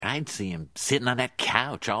I'd see him sitting on that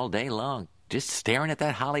couch all day long, just staring at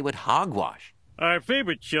that Hollywood hogwash. Our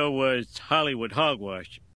favorite show was Hollywood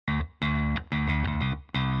Hogwash.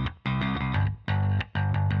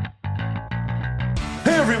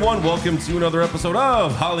 Hey everyone, welcome to another episode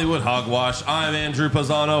of Hollywood Hogwash. I'm Andrew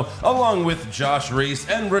Pisano, along with Josh Reese,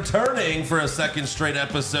 and returning for a second straight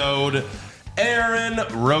episode, Aaron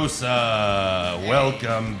Rosa. Hey.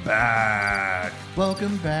 Welcome back.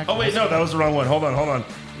 Welcome back. Oh wait, no, that was the wrong one. Hold on.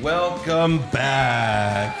 Welcome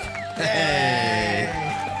back. Hey.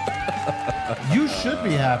 You should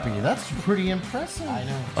be happy. That's pretty impressive. I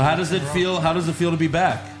know. How does it feel? How does it feel to be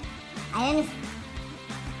back? I didn't.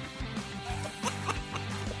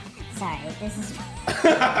 Sorry, this is. All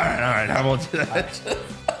right. How about that?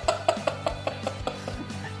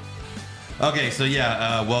 Okay, so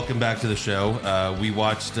welcome back to the show. We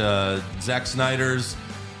watched Zack Snyder's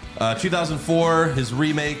 2004, his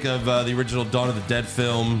remake of the original Dawn of the Dead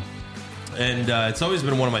film, and it's always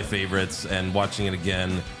been one of my favorites. And watching it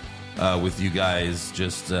again with you guys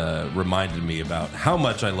just reminded me about how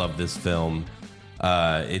much I love this film.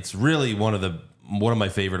 It's really one of my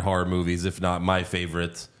favorite horror movies, if not my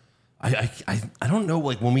favorite. I don't know,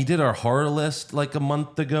 like when we did our horror list like a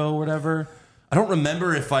month ago or whatever, I don't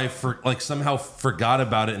remember if I somehow forgot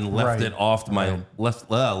about it and left it off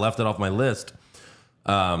left it off my list.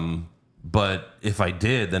 But if I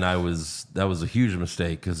did, then that was a huge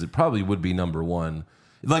mistake, because it probably would be number one.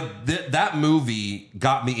 Like that movie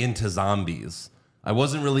got me into zombies. I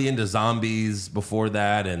wasn't really into zombies before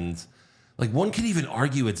that, and like one could even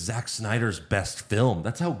argue it's Zack Snyder's best film.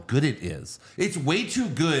 That's how good it is. It's way too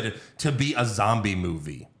good to be a zombie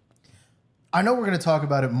movie. I know we're going to talk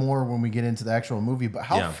about it more when we get into the actual movie, but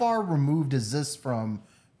how far removed is this from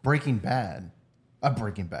Breaking Bad?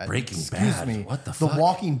 Breaking Bad. Excuse me. What the fuck? The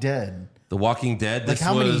Walking Dead. The Walking Dead. Like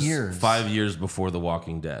how many years? 5 years before The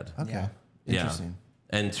Walking Dead. Okay. Yeah. Interesting.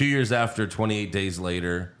 And 2 years after 28 Days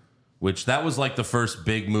Later, which that was like the first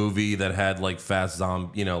big movie that had like fast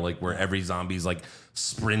zombie, like where every zombie's like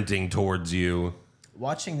sprinting towards you.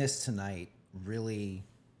 Watching this tonight really,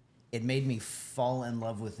 it made me fall in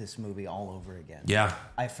love with this movie all over again. Yeah.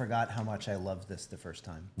 I forgot how much I loved this the first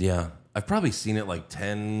time. Yeah. I've probably seen it like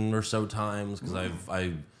 10 or so times, because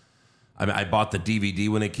I bought the DVD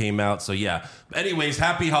when it came out. So yeah. Anyways,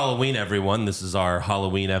 happy Halloween, everyone. This is our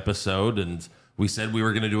Halloween episode, and we said we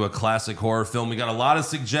were going to do a classic horror film. We got a lot of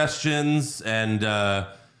suggestions, and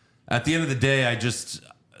at the end of the day,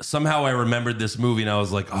 I remembered this movie, and I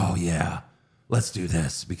was like, oh yeah, let's do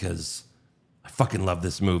this, because I fucking love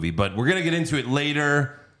this movie. But we're going to get into it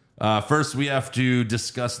later. First, we have to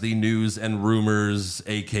discuss the news and rumors,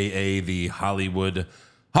 a.k.a. the Hollywood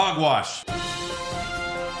Hogwash.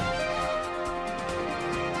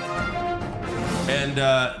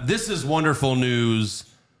 And this is wonderful news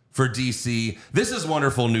for DC. This is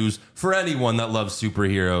wonderful news for anyone that loves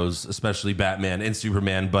superheroes, especially Batman and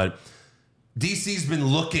Superman. But DC's been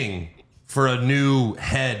looking for a new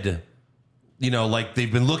head. Like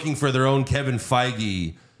they've been looking for their own Kevin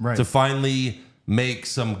Feige to finally make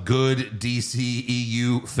some good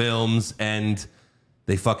DCEU films. And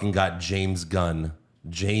they fucking got James Gunn.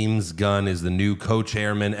 James Gunn is the new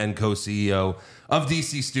co-chairman and co-CEO of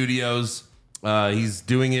DC Studios. He's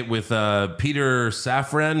doing it with Peter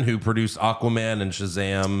Safran, who produced Aquaman and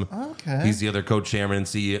Shazam. Okay. He's the other co-chairman and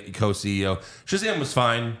co-CEO. Shazam was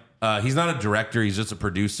fine. He's not a director. He's just a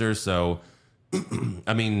producer. So,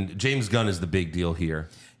 I mean, James Gunn is the big deal here.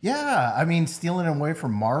 Yeah. I mean, stealing it away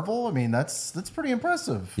from Marvel, I mean, that's pretty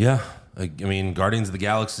impressive. Yeah. I mean, Guardians of the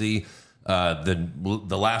Galaxy,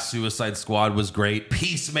 the last Suicide Squad was great.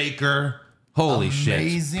 Peacemaker. Holy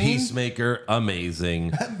amazing. Shit. Peacemaker,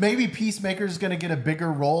 amazing. Maybe Peacemaker's going to get a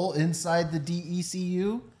bigger role inside the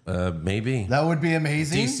DECU. Maybe. That would be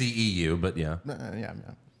amazing. DCEU, but yeah. Yeah.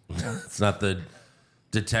 It's not the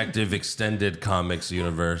Detective Extended Comics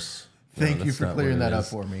universe. Thank you for clearing that up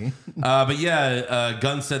for me. But yeah,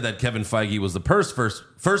 Gunn said that Kevin Feige was the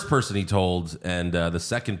first person he told, and the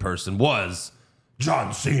second person was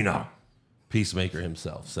John Cena, Peacemaker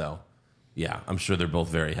himself. So yeah, I'm sure they're both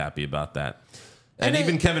very happy about that. And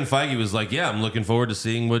even Kevin Feige was like, yeah, I'm looking forward to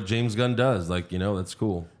seeing what James Gunn does. Like, that's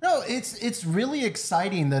cool. No, it's really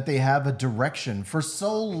exciting that they have a direction. For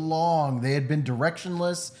so long, they had been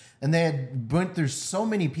directionless, and they had went through so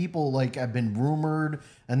many people, like, have been rumored,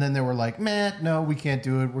 and then they were like, no, we can't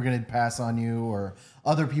do it. We're going to pass on you. Or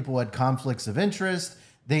other people had conflicts of interest.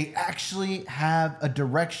 They actually have a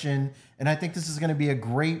direction, and I think this is going to be a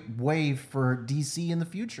great way for DC in the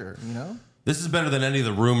future, This is better than any of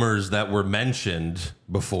the rumors that were mentioned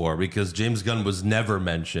before, because James Gunn was never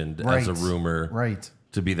mentioned as a rumor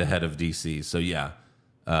to be the head of DC. So yeah,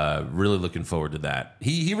 Really looking forward to that.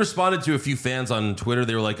 He responded to a few fans on Twitter.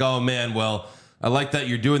 They were like, "Oh man, well, I like that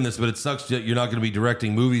you're doing this, but it sucks that you're not going to be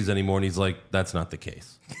directing movies anymore." And he's like, "That's not the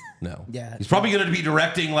case. No. Yeah. He's probably going to be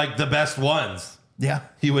directing like the best ones." Yeah.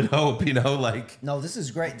 He would hope, like. No, this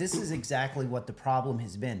is great. This is exactly what the problem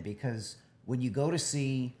has been, because when you go to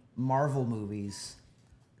see Marvel movies,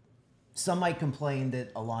 some might complain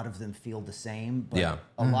that a lot of them feel the same, but Yeah.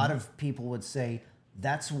 a lot of people would say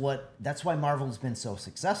that's why Marvel's been so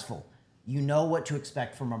successful. You know what to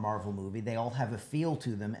expect from a Marvel movie. They all have a feel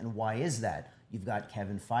to them, and why is that? You've got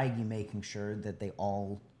Kevin Feige making sure that they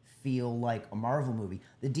all feel like a Marvel movie.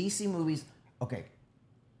 The DC movies, okay,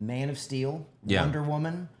 Man of Steel, Yeah. Wonder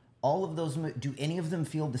Woman, all of those, do any of them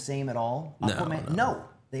feel the same at all? Aquaman? No.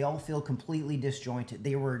 They all feel completely disjointed.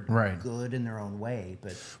 They were Right. good in their own way,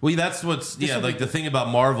 but Well, that's what's like the thing about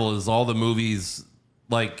Marvel is all the movies,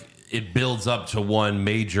 like it builds up to one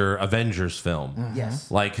major Avengers film. yes.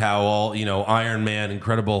 Like how all, Iron Man,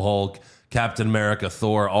 Incredible Hulk, Captain America,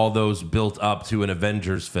 Thor, all those built up to an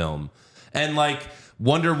Avengers film. And like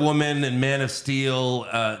Wonder Woman and Man of Steel,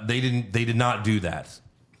 they did not do that.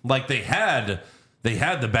 Like they had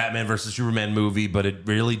the Batman versus Superman movie, but it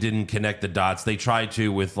really didn't connect the dots. They tried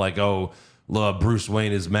to with like, Bruce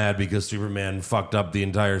Wayne is mad because Superman fucked up the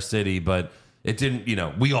entire city, but it didn't,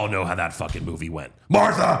 we all know how that fucking movie went.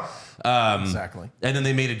 Martha! Exactly. And then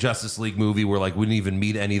they made a Justice League movie where like we didn't even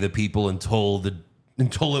meet any of the people until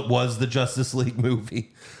it was the Justice League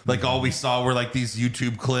movie. Like all we saw were like these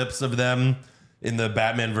YouTube clips of them in the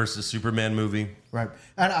Batman versus Superman movie. Right.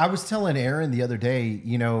 And I was telling Aaron the other day,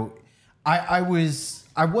 I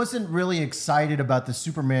wasn't really excited about the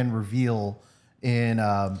Superman reveal in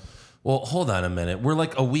Well, hold on a minute. We're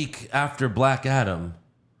like a week after Black Adam.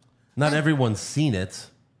 Not everyone's seen it.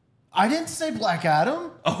 I didn't say Black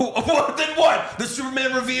Adam. Oh, then what? The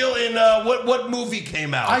Superman reveal in what movie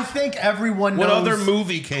came out? I think everyone knows. What other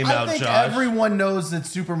movie came out, I think Josh? everyone knows that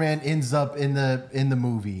Superman ends up in the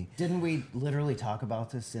movie. Didn't we literally talk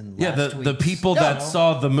about this in Yeah, last the week's people show? that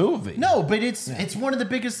saw the movie. No, but it's one of the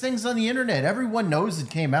biggest things on the internet. Everyone knows it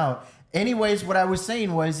came out. Anyways, what I was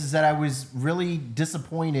saying is that I was really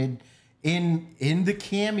disappointed in the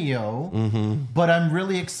cameo, but I'm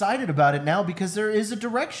really excited about it now because there is a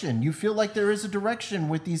direction. You feel like there is a direction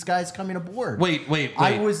with these guys coming aboard. Wait.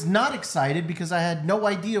 I was not excited because I had no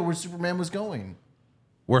idea where Superman was going.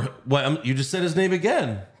 You just said his name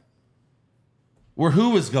again. Where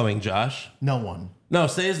who is going, Josh? No one. No,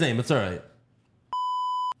 say his name. It's all right.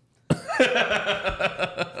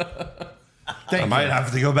 I might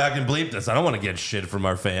have to go back and bleep this. I don't want to get shit from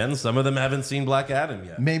our fans. Some of them haven't seen Black Adam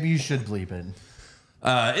yet. Maybe you should bleep it.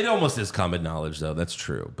 It almost is common knowledge, though. That's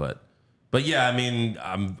true. But yeah, I mean,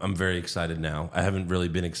 I'm very excited now. I haven't really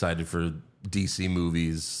been excited for DC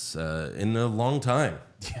movies in a long time.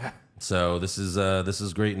 Yeah. So this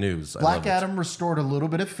is great news. Black Adam restored a little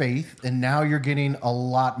bit of faith, and now you're getting a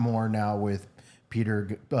lot more now with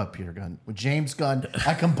Peter Gunn. With James Gunn.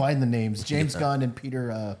 I combined the names. James Gunn and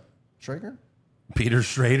Peter Schrager? Peter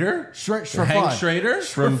Schrader? Shrafan. Hank Schrader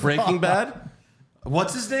from Breaking Bad?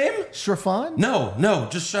 What's his name? Shrafan? No,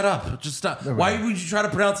 just shut up. Just stop. Why would you try to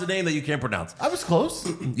pronounce a name that you can't pronounce? I was close.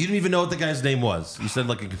 You didn't even know what the guy's name was. You said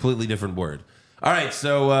like a completely different word. All right,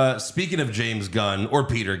 so speaking of James Gunn, or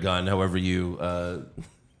Peter Gunn, however you...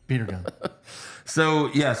 Peter Gunn.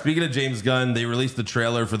 So, yeah, speaking of James Gunn, they released the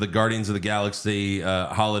trailer for the Guardians of the Galaxy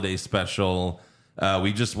holiday special.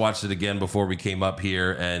 We just watched it again before we came up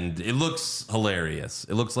here, and it looks hilarious.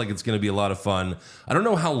 It looks like it's going to be a lot of fun. I don't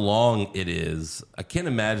know how long it is. I can't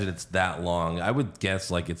imagine it's that long. I would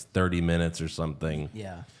guess like it's 30 minutes or something.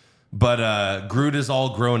 Yeah. But Groot is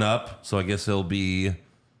all grown up, so I guess he'll be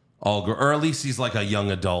or at least he's like a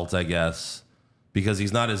young adult, I guess, because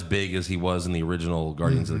he's not as big as he was in the original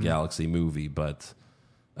Guardians of the Galaxy movie, but...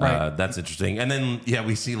 that's interesting. And then, yeah,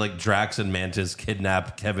 we see like Drax and Mantis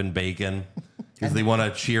kidnap Kevin Bacon because they want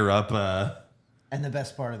to cheer up. And the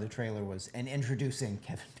best part of the trailer was introducing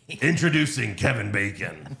Kevin Bacon. Introducing Kevin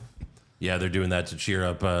Bacon. Yeah, they're doing that to cheer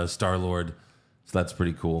up Star-Lord. So that's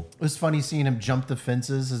pretty cool. It was funny seeing him jump the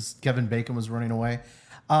fences as Kevin Bacon was running away.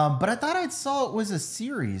 But I thought I saw it was a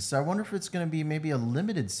series. So I wonder if it's going to be maybe a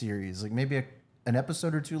limited series, like maybe an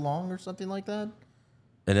episode or two long or something like that.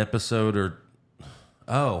 An episode or...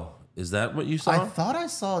 Oh, is that what you saw? I thought I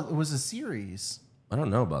saw it was a series. I don't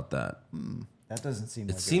know about that. That doesn't seem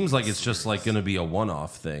like It seems like it's just like going to be a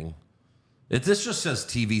one-off thing. This just says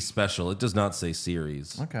TV special. It does not say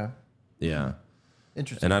series. Okay. Yeah.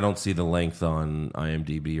 Interesting. And I don't see the length on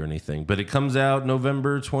IMDb or anything. But it comes out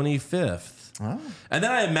November 25th. Oh. And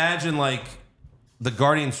then I imagine like the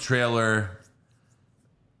Guardians trailer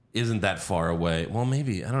isn't that far away. Well,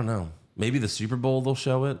 maybe, I don't know. Maybe the Super Bowl they'll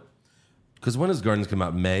show it. Because when does Guardians come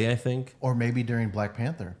out? May, I think. Or maybe during Black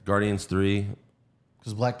Panther. Guardians 3.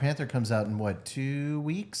 Because Black Panther comes out in what, 2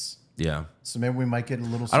 weeks? Yeah. So maybe we might get a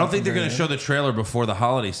little. I don't think they're going going to show the trailer before the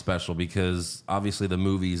holiday special because obviously the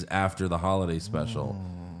movie's after the holiday special.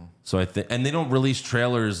 So I think, and they don't release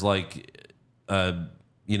trailers like,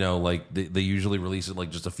 like they usually release it like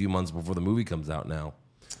just a few months before the movie comes out now.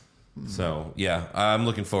 So yeah, I'm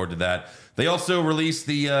looking forward to that. They also released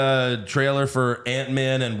the trailer for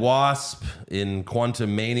Ant-Man and Wasp in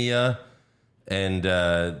Quantumania, and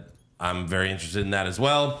I'm very interested in that as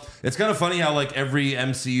well. It's kind of funny how like every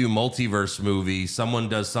MCU multiverse movie, someone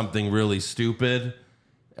does something really stupid,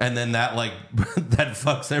 and then that like that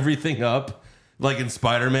fucks everything up. Like in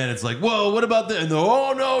Spider-Man, it's like, whoa, what about this? And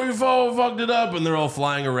oh no, you fucked it up, and they're all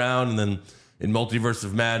flying around. And then in Multiverse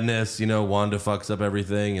of Madness, Wanda fucks up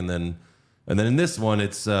everything, and then in this one,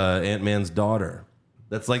 it's Ant-Man's daughter.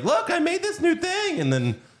 That's like, look, I made this new thing, and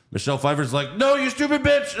then Michelle Pfeiffer's like, no, you stupid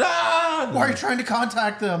bitch! Ah! Why are you trying to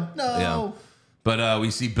contact them? No. Yeah. But we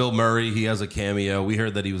see Bill Murray. He has a cameo. We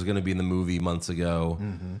heard that he was going to be in the movie months ago.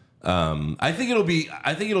 I think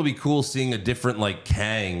it'll be cool seeing a different like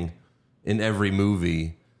Kang in every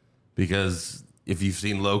movie, because if you've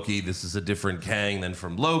seen Loki, this is a different Kang than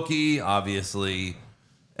from Loki, obviously,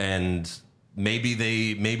 and maybe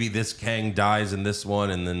this Kang dies in this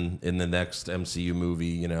one, and then in the next MCU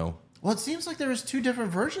movie, Well, it seems like there was 2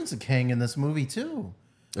 different versions of Kang in this movie too.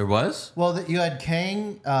 There was? Well, you had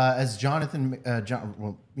Kang as Jonathan,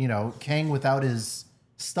 Kang without his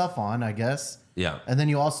stuff on, I guess. Yeah. And then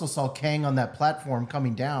you also saw Kang on that platform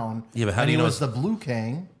coming down. Yeah, but how and do you he know was the it's- blue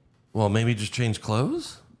Kang? Well, maybe just change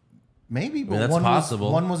clothes? Maybe, but that's possible.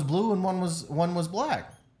 One was blue and one was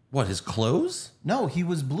black. What, his clothes? No, he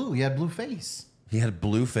was blue. He had blue face. He had a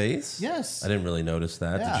blue face? Yes. I didn't really notice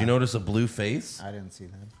that. Yeah. Did you notice a blue face? I didn't see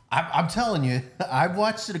that. I'm telling you, I've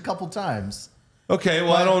watched it a couple times. Okay,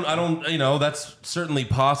 well, I don't, that's certainly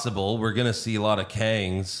possible. We're going to see a lot of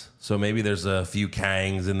Kangs, so maybe there's a few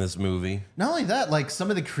Kangs in this movie. Not only that, like some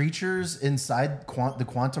of the creatures inside the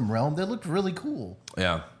quantum realm, they looked really cool.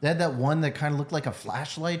 Yeah, They had that one that kind of looked like a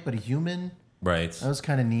flashlight, but a human. right. That was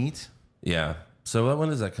kind of neat. Yeah. So when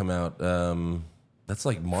does that come out? That's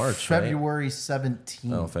like March, right? February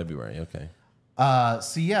 17th. Oh, February, okay.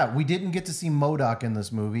 So yeah, we didn't get to see MODOK in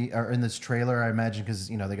this movie or in this trailer, I imagine, because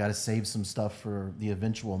they got to save some stuff for the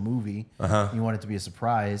eventual movie. You want it to be a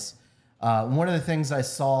surprise. One of the things I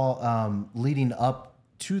saw leading up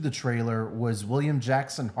to the trailer was William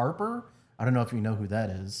Jackson Harper. I don't know if you know who that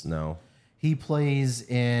is. No. He plays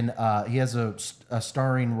in. He has a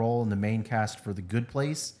starring role in the main cast for The Good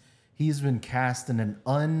Place. He's been cast in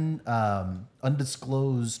an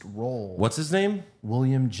undisclosed role. What's his name?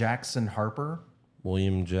 William Jackson Harper.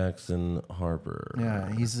 William Jackson Harper.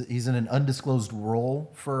 Yeah, he's in an undisclosed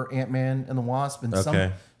role for Ant-Man and the Wasp, and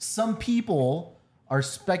Okay. some people are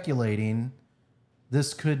speculating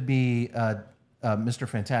this could be Mr.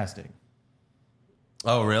 Fantastic.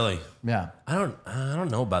 Oh, really? Yeah, I don't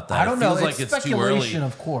know about that. I don't it know. feels like It's it's too early. speculation,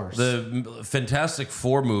 of course. The Fantastic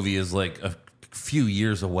Four movie is like a few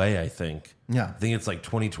years away, I think. Yeah. I think it's like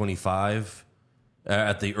 2025.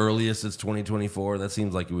 At the earliest, it's 2024. That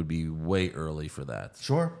seems like it would be way early for that.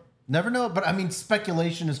 Sure. Never know, but I mean,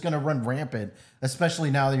 speculation is going to run rampant,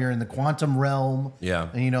 especially now that you're in the quantum realm. Yeah.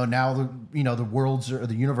 And now the worlds or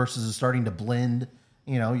the universes are starting to blend.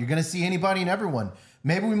 You're going to see anybody and everyone.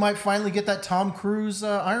 Maybe we might finally get that Tom Cruise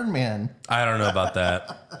Iron Man. I don't know about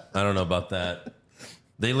that.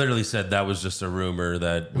 They literally said that was just a rumor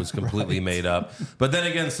that was completely made up. But then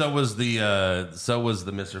again, so was the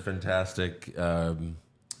Mr. Fantastic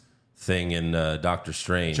thing in Doctor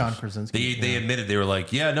Strange. John Krasinski. They admitted, they were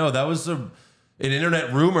like, yeah, no, that was an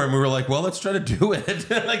internet rumor, and we were like, well, let's try to do it.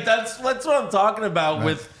 Like that's what I'm talking about. Right.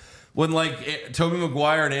 With when like Tobey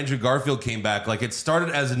Maguire and Andrew Garfield came back, like it started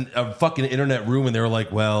as a fucking internet rumor, and they were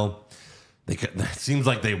like, well, it seems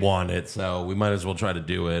like they want it, so we might as well try to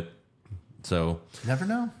do it. So Never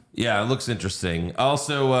know. yeah, it looks interesting.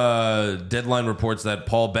 Also, Deadline reports that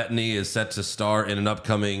Paul Bettany is set to star in an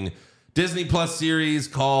upcoming Disney Plus series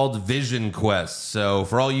called Vision Quest. So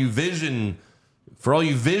for all you Vision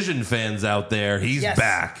fans out there, he's Yes.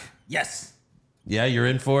 back. Yes. Yeah, you're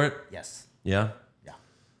in for it? Yes. Yeah? Yeah.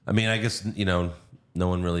 I mean, I guess, no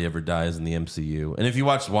one really ever dies in the MCU. And if you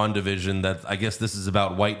watched WandaVision, I guess this is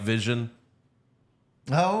about White Vision.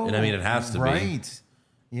 Oh, And I mean, it has to be. right.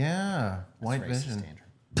 Yeah, White Racist, Vision.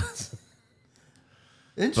 Andrew.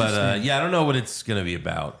 Interesting. But yeah, I don't know what it's going to be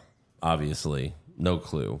about, obviously. No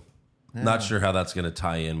clue. Not sure how that's going to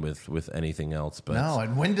tie in with anything else, but No,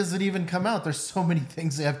 and when does it even come out? There's so many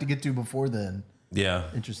things they have to get to before then. yeah.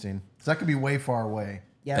 Interesting. So that could be way far away.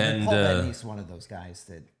 Yeah, And, but Paul Bettany's one of those guys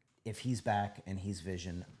that if he's back and he's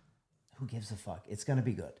Vision, who gives a fuck? It's going to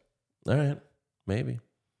be good. All right, maybe.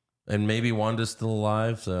 And maybe Wanda's still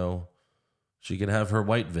alive, so she can have her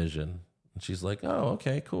white vision. And she's like, oh,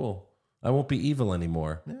 okay, cool. I won't be evil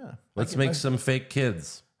anymore. Yeah. Let's make some fake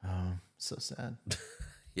kids. Oh, so sad.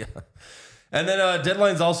 Yeah. And then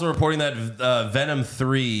Deadline's also reporting that Venom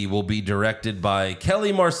 3 will be directed by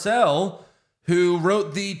Kelly Marcel, who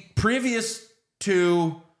wrote the previous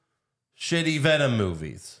 2 shitty Venom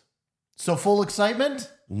movies. So full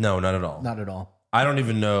excitement? No, not at all. Not at all. I don't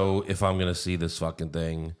even know if I'm going to see this fucking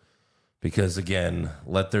thing because, again,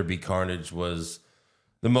 Let There Be Carnage was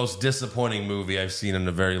the most disappointing movie I've seen in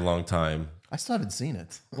a very long time. I still haven't seen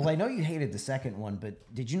it. Well, I know you hated the second one,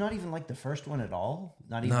 but did you not even like the first one at all?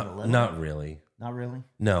 Not even a little? Not really. Not really?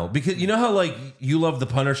 No, because you know how like you love the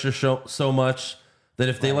Punisher show so much that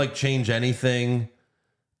if they like change anything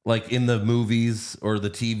like in the movies or the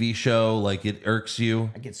TV show, like it irks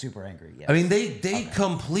you. I get super angry, yeah. I mean, they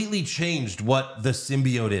completely changed what the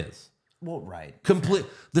symbiote is. Well, right.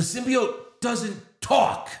 The symbiote doesn't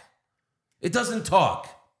talk. It doesn't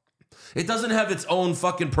talk. It doesn't have its own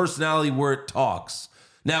fucking personality where it talks.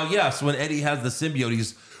 Now, yes, when Eddie has the symbiote,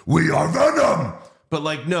 he's, we are Venom. But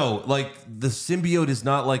like, no, like the symbiote is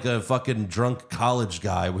not like a fucking drunk college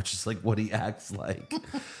guy, which is like what he acts like.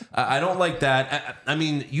 I don't like that. I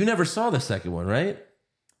mean, you never saw the second one, right?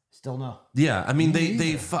 Still no. Yeah. I mean,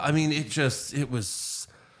 it was.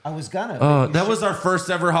 I was gonna. That was our first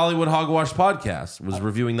ever Hollywood Hogwash podcast, was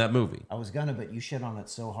reviewing that movie. I was gonna, but you shit on it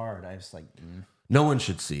so hard. I was like, No one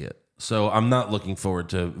should see it. So I'm not looking forward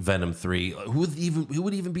to Venom 3. Who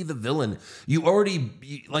would even be the villain? You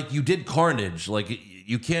did Carnage. Like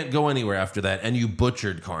you can't go anywhere after that. And you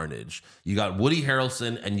butchered Carnage. You got Woody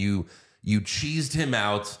Harrelson and you cheesed him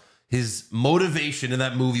out. His motivation in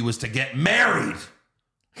that movie was to get married.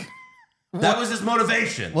 That was his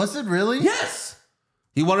motivation. Was it really? Yes.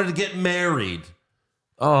 He wanted to get married.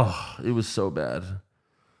 Oh, it was so bad.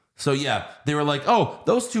 So yeah, they were like, oh,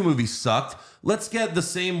 those 2 movies sucked. Let's get the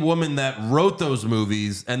same woman that wrote those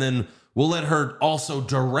movies, and then we'll let her also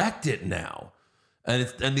direct it now. And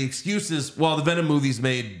the excuse is, well, the Venom movies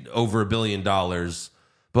made over $1 billion,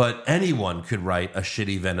 but anyone could write a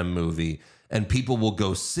shitty Venom movie, and people will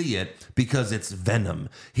go see it because it's Venom.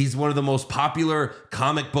 He's one of the most popular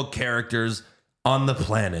comic book characters on the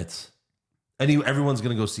planet. And everyone's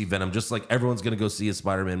going to go see Venom, just like everyone's going to go see a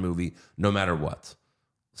Spider-Man movie, no matter what.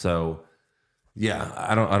 So, yeah,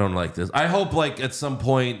 I don't like this. I hope, like, at some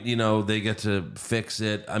point, they get to fix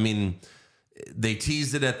it. I mean, they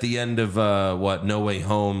teased it at the end of, No Way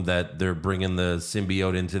Home, that they're bringing the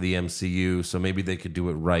symbiote into the MCU, so maybe they could do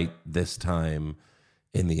it right this time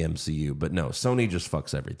in the MCU. But no, Sony just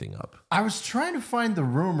fucks everything up. I was trying to find the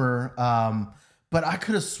rumor, but I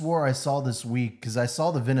could have swore I saw this week because I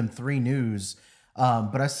saw the Venom 3 news,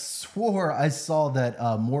 but I swore I saw that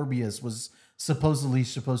Morbius was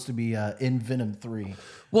supposed to be in Venom 3.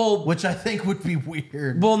 Well, which I think would be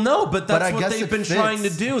weird. Well, no, but that's I what guess they've it been fits. trying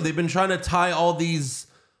to do. They've been trying to tie all these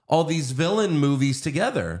villain movies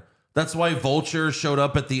together. That's why Vulture showed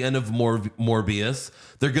up at the end of Morbius.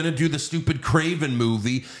 They're going to do the stupid Kraven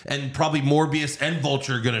movie, and probably Morbius and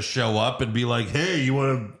Vulture are going to show up and be like, hey, you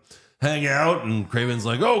want to hang out? And Kraven's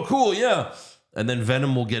like, oh, cool, yeah. And then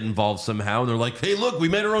Venom will get involved somehow, and they're like, hey, look, we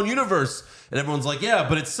made our own universe. And everyone's like, yeah,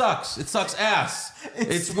 but it sucks. It sucks ass.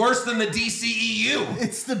 It's worse than the DCEU.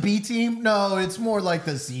 It's the B team? No, it's more like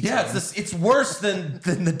the C team. Yeah, it's worse than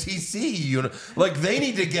the DCEU. Like, they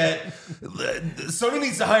need to get... Sony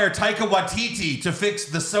needs to hire Taika Waititi to fix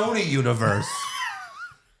the Sony universe.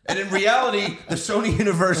 And in reality, the Sony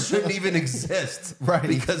universe shouldn't even exist. Right.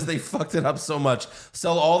 Because they fucked it up so much.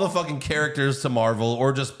 Sell all the fucking characters to Marvel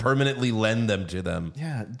or just permanently lend them to them.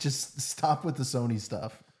 Yeah, just stop with the Sony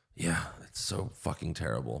stuff. Yeah, it's so fucking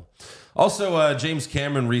terrible. Also, James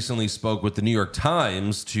Cameron recently spoke with the New York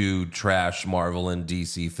Times to trash Marvel and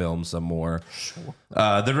DC films some more. Sure.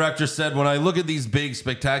 The director said, when I look at these big,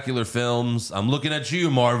 spectacular films, I'm looking at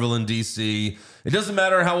you, Marvel and DC. It doesn't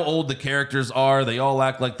matter how old the characters are. They all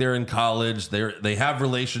act like they're in college. They have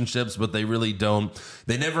relationships, but they really don't.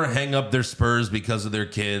 They never hang up their spurs because of their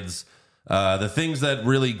kids. The things that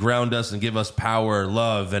really ground us and give us power,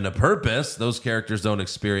 love, and a purpose, those characters don't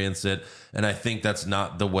experience it. And I think that's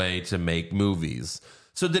not the way to make movies.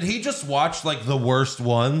 So did he just watch like the worst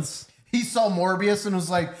ones? He saw Morbius and was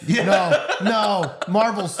like, no,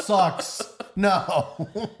 Marvel sucks. No.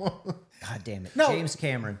 God damn it. No. James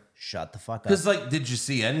Cameron, shut the fuck up. Because, like, did you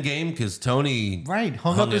see Endgame? Because Tony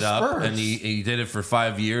hung up it his up, spurs. and he did it for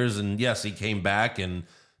 5 years, and yes, he came back and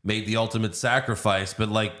made the ultimate sacrifice. But,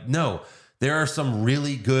 like, no, there are some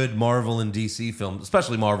really good Marvel and DC films,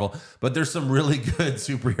 especially Marvel, but there's some really good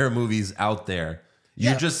superhero movies out there.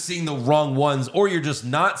 You're just seeing the wrong ones, or you're just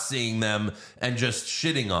not seeing them and just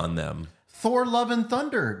shitting on them. Thor: Love and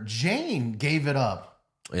Thunder. Jane gave it up.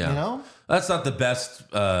 Yeah. You know? That's not the best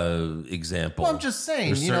example. Well, I'm just saying,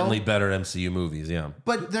 There's you know? certainly better MCU movies, yeah.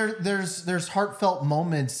 But there's heartfelt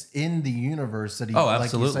moments in the universe that he. Oh, like you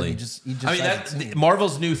said, absolutely. he just I mean, hasn't seen.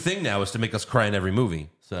 Marvel's new thing now is to make us cry in every movie.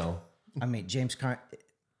 So I mean, James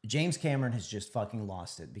Cameron has just fucking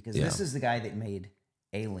lost it because Yeah. this is the guy that made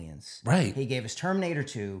Aliens. Right. He gave us Terminator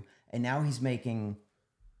 2, and now he's making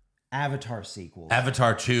Avatar sequels.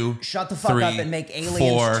 Avatar 2, Shut the fuck 3, up and make Aliens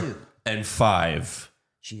 4, 2. and 5.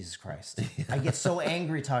 Jesus Christ. I get so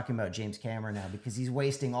angry talking about James Cameron now because he's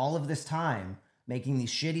wasting all of this time making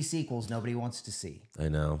these shitty sequels nobody wants to see. I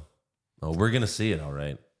know. Oh, we're gonna see it, all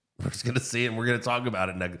right. We're just gonna see it, and we're gonna talk about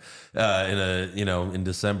it in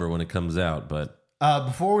December when it comes out. But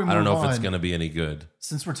Before we move I don't know on, if it's gonna be any good.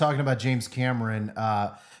 since we're talking about James Cameron,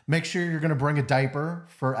 make sure you're going to bring a diaper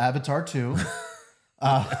for Avatar 2.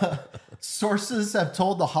 Sources have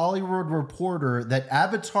told the Hollywood Reporter that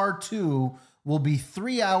Avatar 2 will be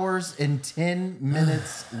 3 hours and 10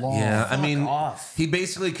 minutes long. Yeah, I mean, off. he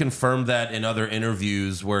basically confirmed that in other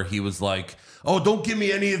interviews where he was like, "Oh, don't give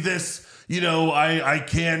me any of this. You know, I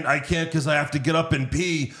can't because I have to get up and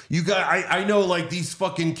pee. You got, I know, like these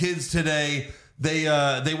fucking kids today."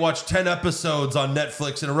 They watch 10 episodes on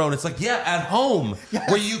Netflix in a row, and it's like, yeah, at home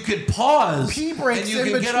where you could pause Pee breaks and you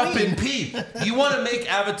in can get up between. and pee. You want to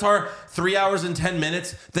make Avatar 3 hours and 10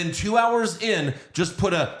 minutes? Then 2 hours in, just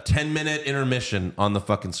put a 10-minute intermission on the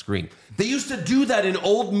fucking screen. They used to do that in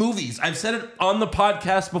old movies. I've said it on the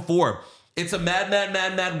podcast before. It's a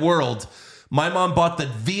mad world. My mom bought the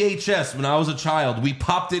VHS when I was a child. We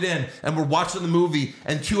popped it in and we're watching the movie,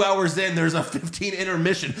 and 2 hours in, there's a 15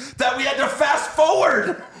 intermission that we had to fast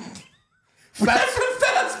forward. We had to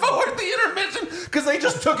fast forward the intermission because they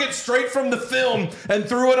just took it straight from the film and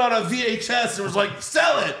threw it on a VHS and was like,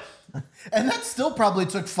 sell it. And that still probably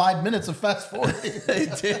took 5 minutes of fast forwarding. They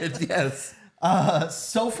did, yes.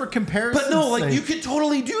 So for comparison, But no, like you could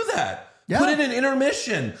totally do that. Yeah. Put it in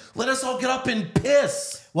intermission. Let us all get up and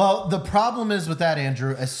piss. Well, the problem is with that,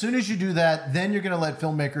 Andrew, as soon as you do that, then you're going to let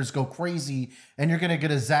filmmakers go crazy and you're going to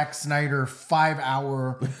get a Zack Snyder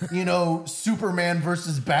 5-hour, Superman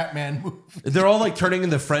versus Batman movie. They're all like turning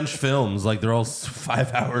into French films. Like they're all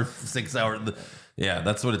 5 hour, 6 hour. Yeah,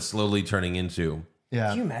 that's what it's slowly turning into. Yeah.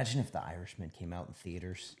 Can you imagine if The Irishman came out in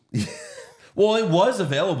theaters? Well, it was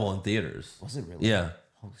available in theaters. Was it really? Yeah.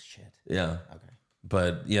 Holy shit. Yeah. Okay.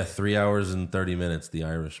 But yeah, 3 hours and 30 minutes, The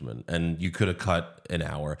Irishman. And you could have cut an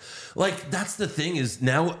hour. Like, that's the thing is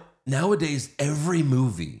nowadays, every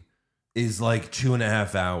movie is like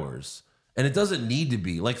 2.5 hours. And it doesn't need to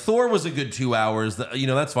be. Like, Thor was a good 2 hours.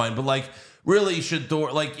 That's fine. But like, really, should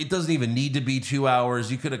Thor, like, it doesn't even need to be 2 hours.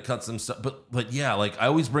 You could have cut some stuff. But yeah, like, I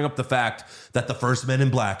always bring up the fact that the first Men in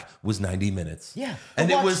Black was 90 minutes. Yeah. And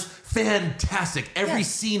But it was fantastic. Every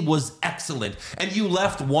Yes. scene was excellent. And you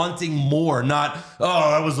left wanting more, not,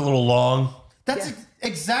 oh, that was a little long. That's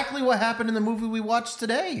exactly what happened in the movie we watched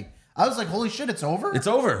today. I was like, holy shit, it's over? It's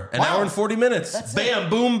over. An Wow. hour and 40 minutes. That's Bam,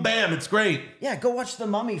 boom, bam. It's great. Yeah, go watch The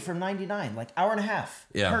Mummy from 99. Like, hour and a half.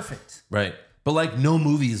 Yeah. Perfect. Right. But like no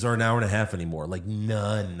movies are an hour and a half anymore. Like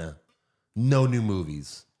none. No new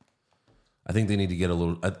movies. I think they need to get a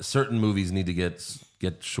little, certain movies need to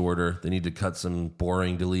get shorter. They need to cut some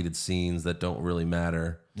boring deleted scenes that don't really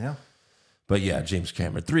matter. Yeah. But yeah, James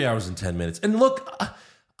Cameron, 3 hours and 10 minutes. And look,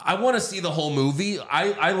 I want to see the whole movie.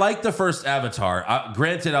 I like the first Avatar.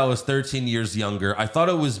 Granted, I was 13 years younger. I thought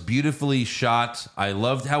it was beautifully shot. I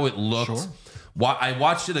loved how it looked. Sure. I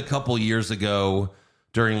watched it a couple years ago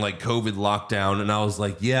during like COVID lockdown, and I was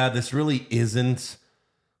like, yeah, this really isn't,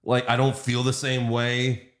 like, I don't feel the same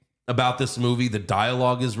way about this movie. The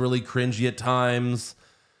dialogue is really cringy at times.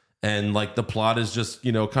 And like the plot is just,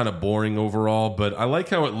 kind of boring overall, but I like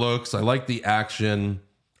how it looks. I like the action.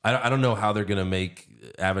 I don't know how they're going to make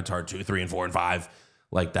Avatar 2, 3, and 4, and 5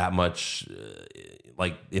 like that much,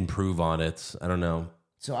 like improve on it. I don't know.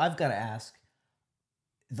 So I've got to ask,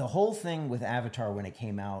 the whole thing with Avatar when it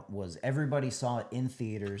came out was everybody saw it in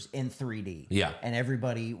theaters in 3D. Yeah. And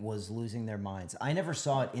everybody was losing their minds. I never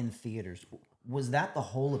saw it in theaters. Was that the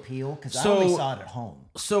whole appeal? Because I only saw it at home.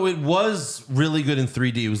 So it was really good in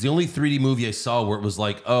 3D. It was the only 3D movie I saw where it was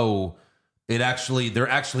like, oh, there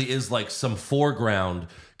actually is like some foreground.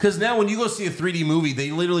 Because now when you go see a 3D movie, they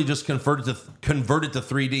literally just convert it to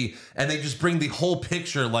 3D, and they just bring the whole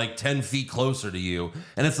picture like 10 feet closer to you.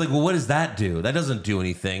 And it's like, well, what does that do? That doesn't do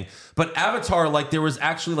anything. But Avatar, like there was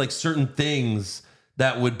actually like certain things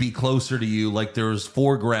that would be closer to you. Like there was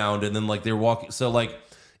foreground, and then like they're walking. So like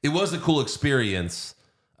it was a cool experience.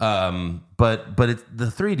 But the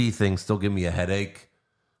 3D thing still give me a headache.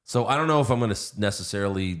 So I don't know if I'm going to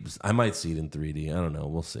necessarily, I might see it in 3D. I don't know.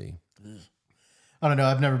 We'll see. I don't know.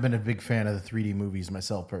 I've never been a big fan of the 3D movies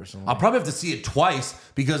myself, personally. I'll probably have to see it twice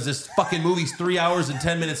because this fucking movie's 3 hours and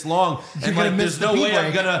 10 minutes long. And gonna like, miss there's the no pee way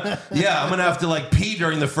I'm break. going to, I'm going to have to like pee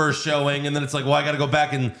during the first showing. And then it's like, well, I got to go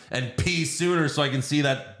back and pee sooner so I can see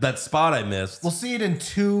that spot I missed. We'll see it in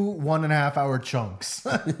 2 1.5-hour chunks.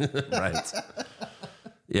 Right.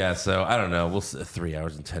 Yeah. So I don't know. We'll see 3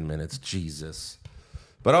 hours and 10 minutes. Jesus.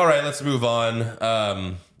 But all right, let's move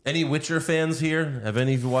on. Any Witcher fans here? Have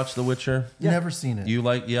any of you watched The Witcher? Never seen it. You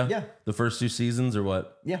like, Yeah. The first 2 seasons or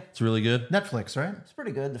what? Yeah. It's really good. Netflix, right? It's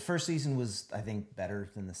pretty good. The first season was, I think, better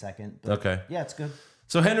than the second. But Okay. yeah, it's good.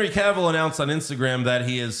 So Henry Cavill announced on Instagram that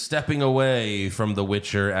he is stepping away from The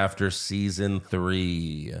Witcher after season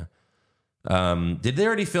 3. Did they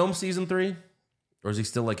already film season 3? Or does he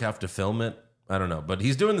still like have to film it? I don't know. But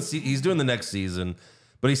he's doing the next season.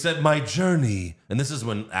 But he said, my journey, and this is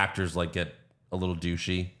when actors like get a little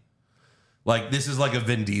douchey. Like this is like a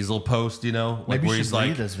Vin Diesel post, you know, like Maybe where you he's should like,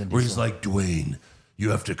 read as Vin where he's Diesel. like, Dwayne,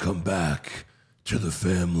 you have to come back to the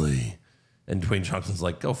family, and Dwayne Johnson's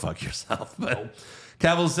like, go fuck yourself. But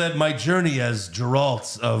Cavill said, my journey as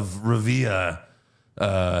Geralt of Rivia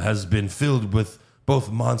has been filled with both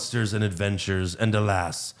monsters and adventures, and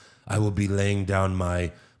alas, I will be laying down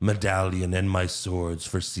my medallion and my swords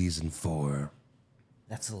for season 4.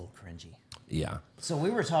 That's a little cringy. Yeah. So we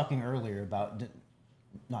were talking earlier about,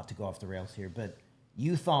 not to go off the rails here, but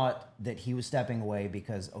you thought that he was stepping away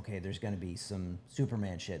because, okay, there's going to be some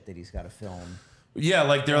Superman shit that he's got to film. Yeah,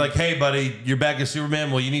 like they're like, hey, buddy, you're back as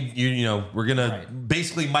Superman. Well, we're gonna Right.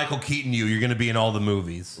 basically Michael Keaton you. You're gonna be in all the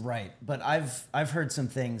movies. Right. But I've heard some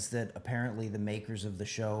things that apparently the makers of the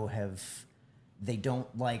show they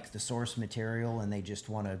don't like the source material and they just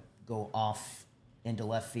want to go off into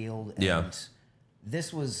left field. And Yeah.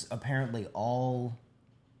 this was apparently all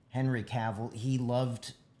Henry Cavill. He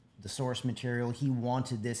loved the source material. He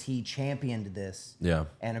wanted this. He championed this. Yeah.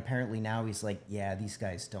 And apparently now he's like, yeah, these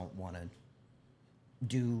guys don't want to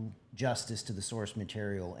do justice to the source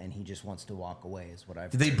material, and he just wants to walk away, is what I've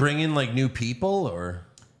Did they bring in like new people or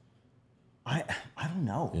I don't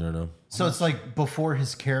know. you don't know? So it's like before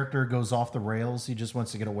his character goes off the rails, he just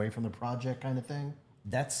wants to get away from the project kind of thing?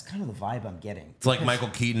 That's kind of the vibe I'm getting. It's like Michael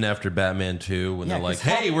Keaton after Batman 2 when Yeah, they're like,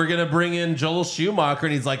 'cause hey, we're gonna bring in Joel Schumacher,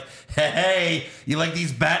 and he's like, hey, you like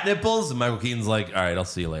these bat nipples? And Michael Keaton's like, all right, I'll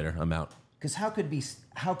see you later. I'm out. Because how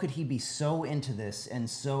could he be so into this and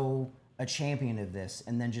so a champion of this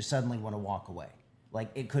and then just suddenly want to walk away? Like,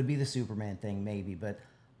 it could be the Superman thing, maybe, but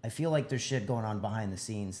I feel like there's shit going on behind the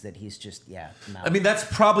scenes that he's just, I'm out. I mean, that's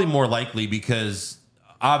probably more likely because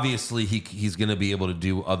obviously he's going to be able to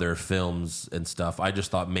do other films and stuff. I just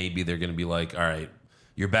thought maybe they're going to be like, all right,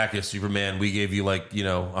 you're back as Superman. We gave you like,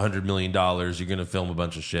 $100 million. You're going to film a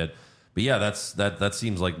bunch of shit. But yeah, that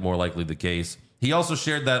seems like more likely the case. He also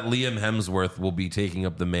shared that Liam Hemsworth will be taking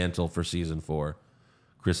up the mantle for season 4.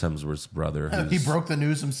 Chris Hemsworth's brother. He Who's broke the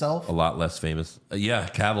news himself. a lot less famous. Yeah,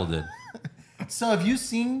 Cavill did. So have you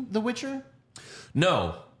seen The Witcher?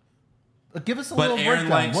 No. Give us a But little Aaron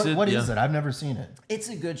breakdown. likes it, What is yeah. it? I've never seen it. It's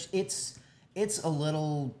a good. It's a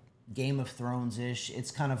little Game of Thrones ish.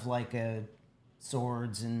 It's kind of like a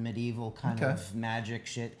swords and medieval kind Okay. of magic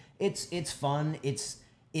shit. It's fun. It's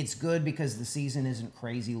good because the season isn't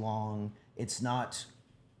crazy long. It's not.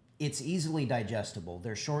 It's easily digestible.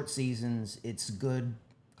 They're short seasons. It's good,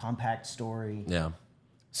 compact story. Yeah.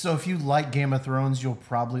 So if you like Game of Thrones, you'll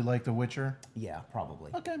probably like The Witcher. Yeah,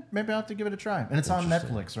 probably. Okay, maybe I'll have to give it a try. And it's on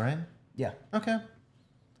Netflix, right? Yeah. Okay.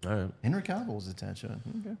 All right. Henry Cavill's attached to it.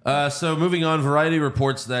 Okay. So moving on, Variety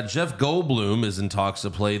reports that Jeff Goldblum is in talks to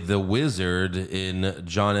play the Wizard in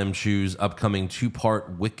John M. Chu's upcoming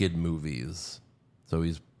 2-part Wicked movies. So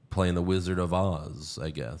he's playing the Wizard of Oz, I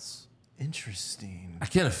guess. Interesting. I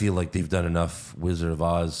kind of feel like they've done enough Wizard of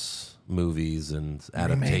Oz movies and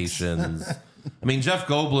adaptations. I mean, Jeff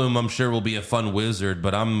Goldblum, I'm sure, will be a fun wizard,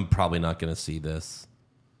 but I'm probably not going to see this.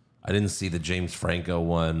 I didn't see the James Franco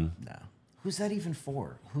one. No. Who's that even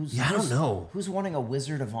for? I don't know. Who's wanting a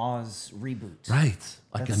Wizard of Oz reboot? Right.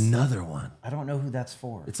 Like That's- another one. I don't know who that's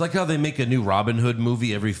for. It's like how they make a new Robin Hood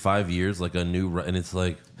movie every 5 years, like a new, and it's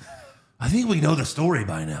like, I think we know the story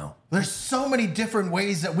by now. There's so many different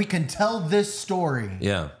ways that we can tell this story.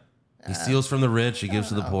 Yeah. He steals from the rich. He gives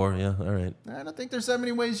to the poor. Yeah. All right. I don't think there's that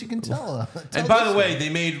many ways you can tell. And by the way, they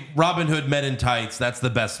made Robin Hood Men in Tights. That's the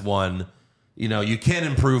best one. You know, you can't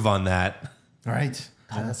improve on that. Right.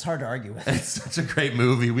 God, that's hard to argue with. It's such a great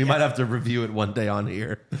movie. We might have to review it one day on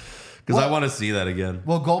here because I want to see that again.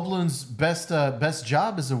 Well, Goldblum's best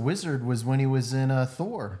job as a wizard was when he was in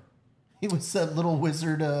Thor. He was that little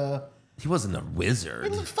wizard. He wasn't a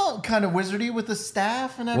wizard. He felt kind of wizardy with the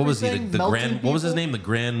staff and everything. What was he? The melting grand? What was his people. name? The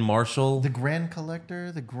Grand Marshal? The Grand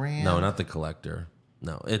Collector. The Grand. No, not the Collector.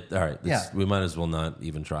 No. All right. Yeah. We might as well not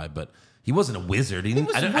even try. But he wasn't a wizard. He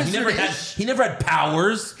was He never had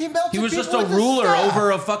powers. He melted was just people a with his ruler staff.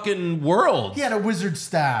 over a fucking world. He had a wizard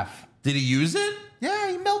staff. Did he use it?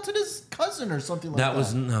 Yeah, he melted his cousin or something like that. That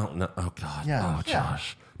was no. Oh God. Yeah, Oh yeah.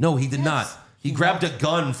 Josh. No, he did Yes. not. He grabbed a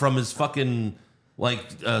gun from his fucking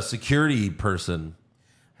security person.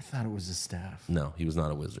 I thought it was his staff. No, he was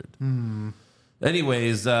not a wizard.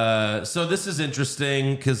 Anyways, so this is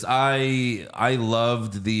interesting because I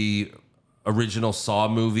loved the original Saw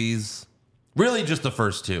movies. Really, just the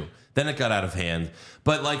first two. Then it got out of hand.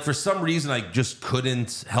 But like for some reason, I just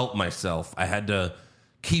couldn't help myself. I had to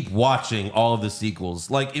keep watching all of the sequels.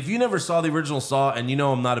 Like if you never saw the original Saw, and you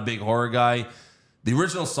know I'm not a big horror guy, the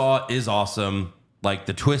original Saw is awesome. Like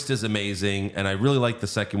the twist is amazing, and I really like the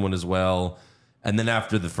second one as well. And then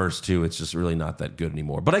after the first two, it's just really not that good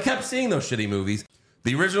anymore. But I kept seeing those shitty movies.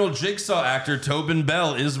 The original Jigsaw actor Tobin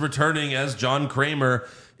Bell is returning as John Kramer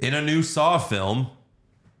in a new Saw film.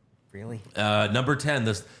 Really? Number 10,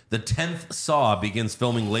 the 10th Saw begins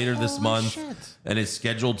filming later this Holy month shit. and is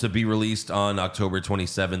scheduled to be released on October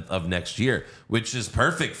 27th of next year, which is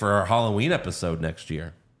perfect for our Halloween episode next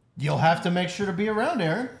year. You'll have to make sure to be around,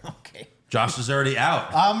 Aaron. Okay. Josh is already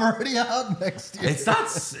out. I'm already out next year. It's not,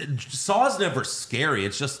 Saw's never scary.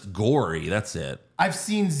 It's just gory. That's it. I've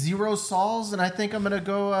seen 0 Saws, and I think I'm gonna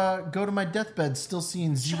go to my deathbed still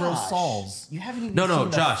seeing 0 Josh, Saws. You haven't even No,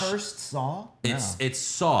 seen Josh. the first Saw? It's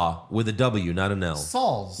Saw with a W, not an L.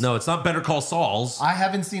 Saws. No, it's not Better Call Sauls. I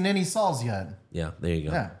haven't seen any Saws yet. Yeah, there you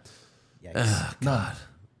go. Yeah. Yikes. None.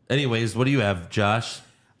 Anyways, what do you have, Josh?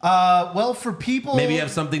 Well, for people, Maybe you have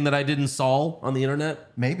something that I didn't solve on the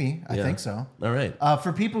internet? Maybe I Yeah. think so. All right.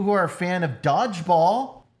 For people who are a fan of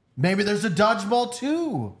Dodgeball, maybe there's a Dodgeball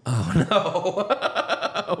 2.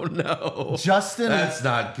 Oh, no. Justin That's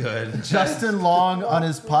not good. Justin Long on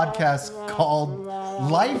his podcast called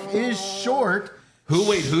 "Life Is Short."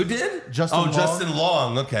 Who did? Justin Long. Justin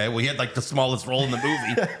Long. Okay. Well, he had like the smallest role in the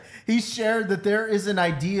movie. He shared that there is an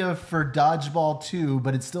idea for Dodgeball 2,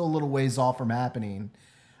 but it's still a little ways off from happening.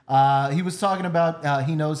 He was talking about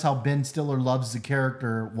he knows how Ben Stiller loves the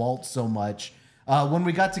character Walt so much. When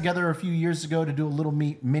we got together a few years ago to do a little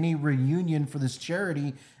mini reunion for this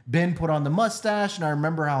charity, Ben put on the mustache, and I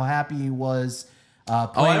remember how happy he was playing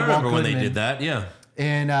I remember Walt when they Goodman did that. Yeah.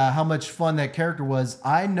 and how much fun that character was.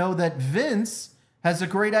 I know that Vince has a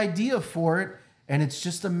great idea for it, and it's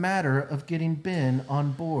just a matter of getting Ben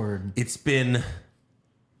on board. It's been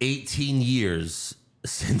 18 years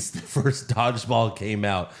since the first Dodgeball came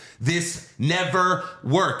out. This never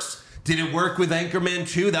works. Did it work with Anchorman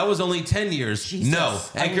 2? That was only 10 years. Jesus. No.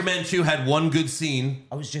 Anchorman 2 had one good scene.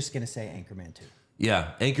 I was just going to say Anchorman 2.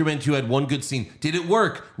 Yeah, Anchorman 2 had one good scene. Did it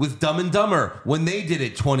work with Dumb and Dumber when they did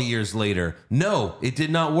it 20 years later? No, it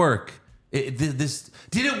did not work. Did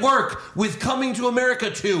it work with Coming to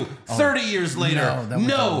America 2 30 years later? no, that would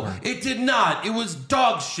not work. It did not. It was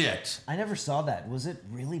dog shit. I never saw that. Was it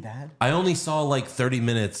really bad? I only saw like 30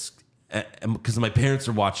 minutes because my parents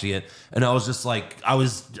are watching it, and I was just like,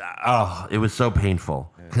 it was so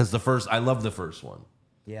painful because I love the first one.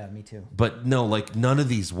 Yeah, me too. But no, like none of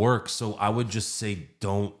these work. So I would just say,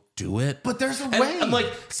 don't do it. But there's a And way. I'm like,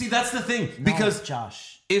 see, that's the thing. No, Because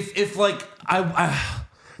Josh, if like,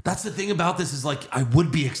 that's the thing about this is like, I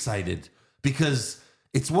would be excited because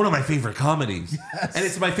it's one of my favorite comedies. Yes. And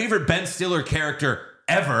it's my favorite Ben Stiller character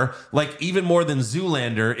ever. Like even more than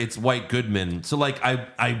Zoolander, it's White Goodman. So like,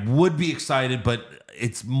 I would be excited, but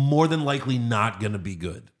it's more than likely not going to be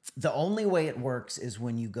good. the only way it works is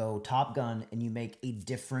when you go Top Gun and you make a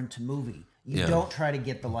different movie. You Yeah. don't try to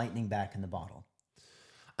get the lightning back in the bottle.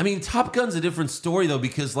 I mean, Top Gun's a different story though,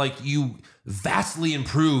 because like you vastly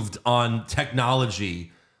improved on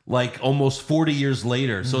technology, like almost 40 years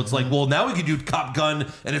later. So it's like, well, now we could do Top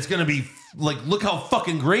Gun, and it's gonna be like, look how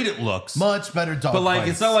fucking great it looks. Much better dog But like,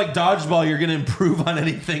 fights. it's not like dodgeball. You're gonna improve on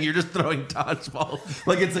anything. You're just throwing dodgeball.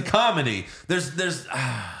 Like it's a comedy.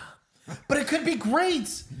 But it could be great.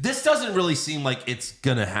 This doesn't really seem like it's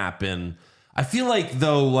gonna happen. I feel like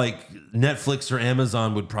though, like Netflix or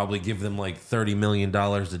Amazon would probably give them like $30 million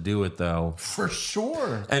to do it though. For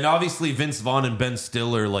sure. And obviously Vince Vaughn and Ben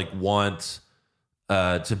Stiller like want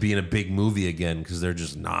to be in a big movie again because they're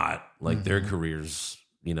just not like their careers,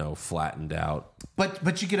 you know, flattened out.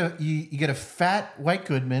 But you get a fat White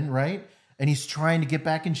Goodman, right? And he's trying to get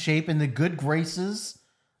back in shape in the good graces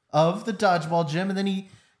of the dodgeball gym, and then he,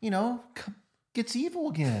 gets evil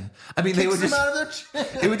again. I mean, they would Kicks him just out of their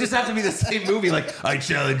gym. it would just have to be the same movie. Like, I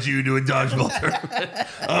challenge you to a dodgeball tournament.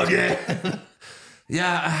 Okay.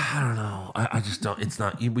 Yeah, I don't know. I just don't. It's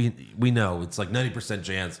not. We know it's like 90%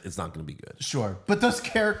 chance it's not going to be good. Sure, but those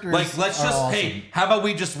characters. Like, let's are just. awesome. Hey, how about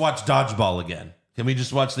we just watch Dodgeball again? Can we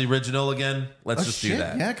just watch the original again? Let's just do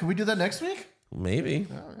that. Yeah, can we do that next week? Maybe.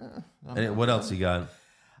 And what else you got?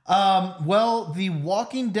 Well, the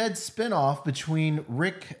Walking Dead spinoff between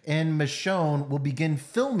Rick and Michonne will begin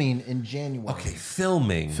filming in January. Okay,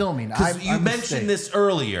 filming. Because you mentioned this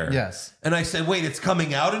earlier. Yes. And I said, wait, it's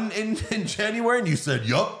coming out in January? And you said,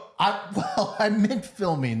 yup. I meant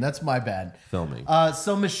filming. That's my bad. Filming.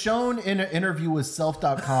 So Michonne in an interview with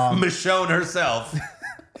Self.com. Michonne herself.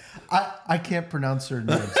 I can't pronounce her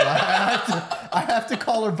name, so I have to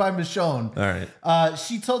call her by Michonne. All right.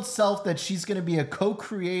 She told Self that she's going to be a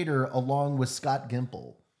co-creator along with Scott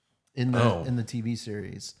Gimple in the TV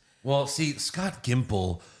series. Well, see, Scott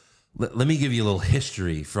Gimple, let me give you a little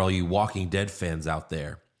history for all you Walking Dead fans out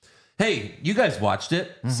there. Hey, you guys watched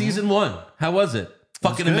it. Season 1. How was it?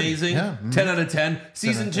 Fucking good. amazing. Yeah. 10 out of 10.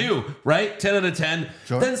 Season 2, right? 10 out of 10.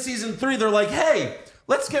 Sure. Then season 3, they're like, hey,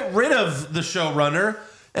 let's get rid of the showrunner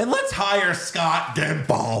and let's hire Scott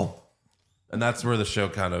Gimple. And that's where the show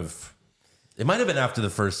kind of... It might have been after the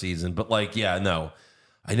first season, but like, yeah, no.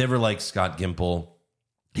 I never liked Scott Gimple.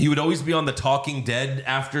 He would always be on the Talking Dead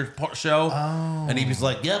after show. Oh. And he was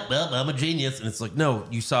like, yep, well, I'm a genius. And it's like, no,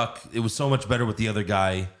 you suck. It was so much better with the other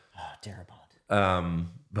guy. Darabont.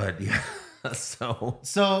 But yeah, so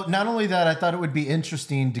not only that, I thought it would be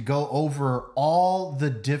interesting to go over all the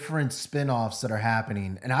different spinoffs that are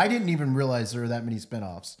happening. And I didn't even realize there were that many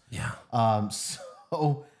spinoffs. yeah.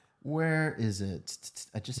 So where is it?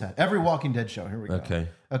 I just had every Walking Dead show. Here we go.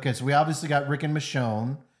 Okay. So we obviously got Rick and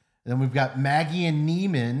Michonne. And then we've got Maggie and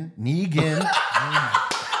Negan.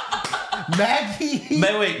 Maggie.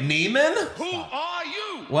 Wait, Neiman? Who are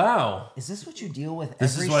you? Wow. Is this what you deal with?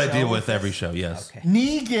 This is every what I show deal with every show. Yes. Okay.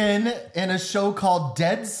 Negan in a show called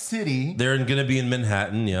Dead City, They're going to be in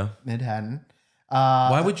Manhattan. Yeah. Manhattan.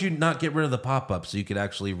 Why would you not get rid of the pop-up so you could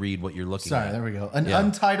actually read what you're looking Sorry, at? there we go. An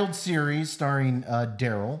untitled series starring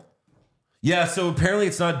Daryl. Yeah, so apparently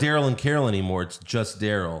it's not Daryl and Carol anymore. It's just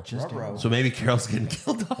Daryl. So maybe Carol's getting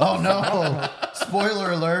killed off. Oh no!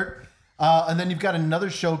 Spoiler alert. And then you've got another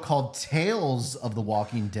show called Tales of the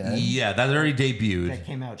Walking Dead. Yeah, that already debuted. That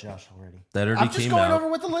came out, Josh, already. That already I'm just came going out. over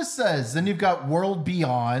what the list says. Then you've got World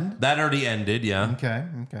Beyond. That already ended, yeah. Okay.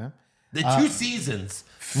 The 2 seasons.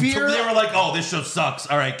 Fear- They were like, oh, this show sucks.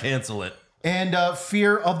 All right, cancel it. And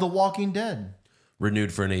Fear of the Walking Dead.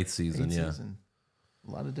 Renewed for an 8th season, yeah. Season.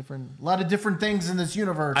 A lot of different things in this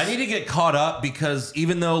universe. I need to get caught up because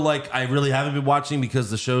even though like I really haven't been watching because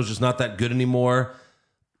the show's just not that good anymore,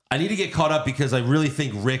 I need to get caught up because I really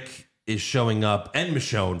think Rick is showing up, and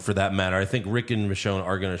Michonne for that matter. I think Rick and Michonne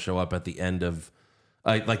are going to show up at the end of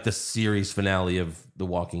like the series finale of The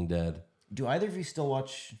Walking Dead. Do either of you still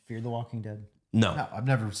watch Fear the Walking Dead? No. I've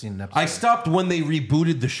never seen an episode. I stopped when they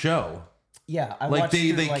rebooted the show. Yeah, I Like watched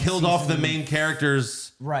they through, like, killed off the season- main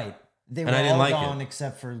characters. Right. They were And I didn't all like gone it.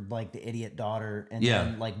 except for like the idiot daughter, and Yeah.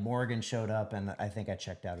 then like Morgan showed up, and I think I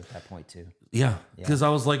checked out at that point too. Yeah, because I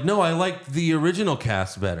was like, no, I liked the original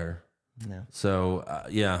cast better. No. So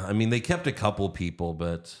yeah, I mean they kept a couple people,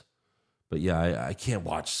 but yeah, I can't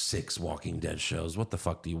watch 6 Walking Dead shows. What the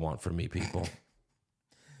fuck do you want from me, people?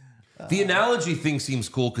 The analogy thing seems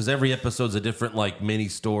cool because every episode's a different like mini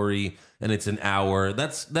story, and it's an hour.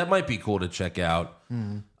 That might be cool to check out.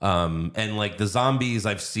 And like the zombies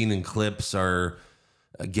I've seen in clips are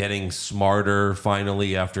getting smarter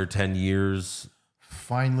finally after 10 years.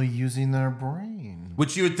 Finally using their brain.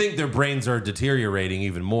 Which you would think their brains are deteriorating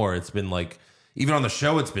even more. It's been like, even on the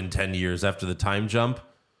show, it's been 10 years after the time jump.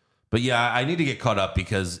 But yeah, I need to get caught up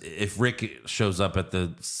because if Rick shows up at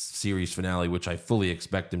the series finale, which I fully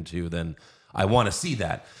expect him to, then I want to see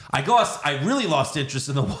that. I really lost interest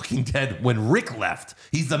in The Walking Dead when Rick left.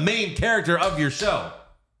 He's the main character of your show.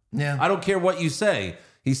 Yeah. I don't care what you say.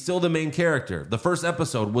 He's still the main character. The first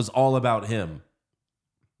episode was all about him.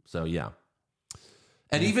 So yeah.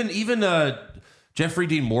 And even Jeffrey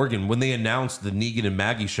Dean Morgan, when they announced the Negan and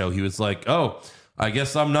Maggie show, he was like, "Oh, I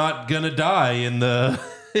guess I'm not gonna die in the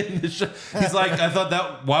in the show. He's like, I thought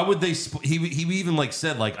that. Why would they? He even like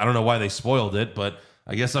said like, I don't know why they spoiled it, but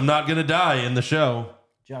I guess I'm not gonna die in the show.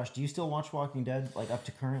 Josh, do you still watch Walking Dead, like up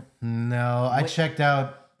to current? No, I checked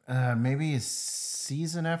out maybe a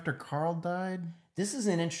season after Carl died. This is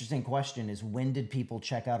an interesting question: is when did people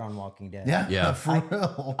check out on Walking Dead? Yeah. For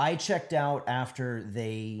real. I checked out after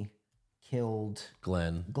they killed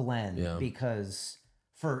Glenn. Yeah. because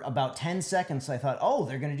for about 10 seconds I thought, oh,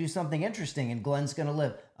 they're going to do something interesting and Glenn's going to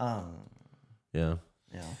live. Yeah.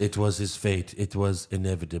 It was his fate. It was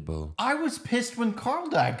inevitable. I was pissed when Carl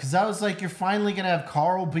died because I was like, you're finally going to have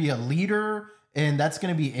Carl be a leader, and that's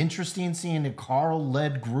going to be interesting seeing a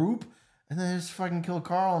Carl-led group. And then they just fucking kill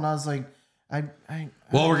Carl, and I was like,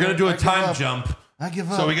 Well, we're gonna do a I give time up. jump. I give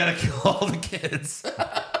up. So we gotta kill all the kids.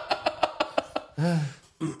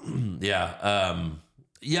 Yeah.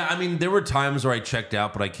 Yeah, I mean, there were times where I checked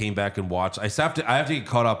out, but I came back and watched. I have to get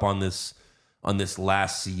caught up on this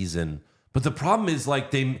last season. But the problem is,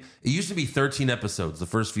 like, it used to be 13 episodes. The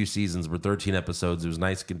first few seasons were 13 episodes. It was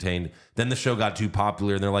nice contained. Then the show got too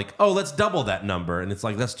popular, and they're like, oh, let's double that number. And it's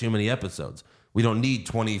like, that's too many episodes. We don't need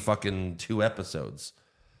 20 fucking 2 episodes.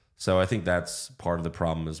 So I think that's part of the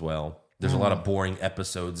problem as well. There's a lot of boring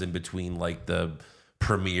episodes in between, like, the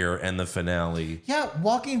premiere and the finale. Yeah,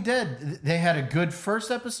 Walking Dead, they had a good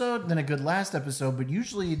first episode, then a good last episode, but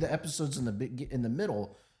usually the episodes in the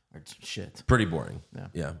middle are shit. Pretty boring.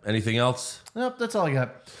 Yeah. Anything else? Nope, that's all I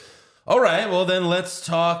got. All right. Well, then let's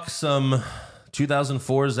talk some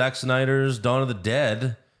 2004 Zack Snyder's Dawn of the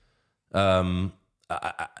Dead. I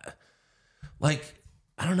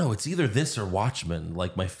don't know. It's either this or Watchmen,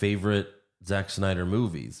 like my favorite Zack Snyder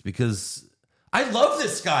movies, because I love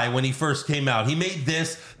this guy when he first came out. He made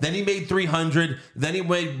this, then he made 300, then he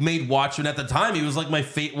made Watchmen. At the time, he was like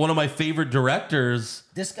one of my favorite directors.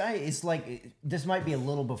 This guy is like, this might be a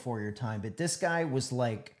little before your time, but this guy was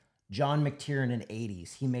like John McTiernan in the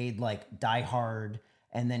 80s. He made like Die Hard,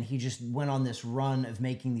 and then he just went on this run of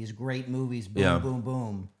making these great movies. Boom, boom,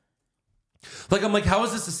 boom. Like, I'm like, how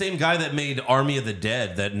is this the same guy that made Army of the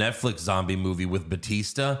Dead, that Netflix zombie movie with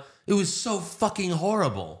Batista? It was so fucking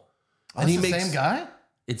horrible. Oh, it's the same guy?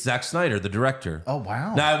 It's Zack Snyder, the director. Oh,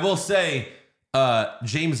 wow. Now, I will say,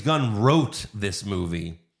 James Gunn wrote this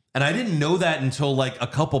movie, and I didn't know that until like a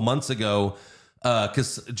couple months ago,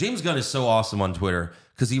 because James Gunn is so awesome on Twitter,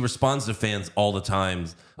 because he responds to fans all the time.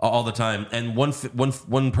 And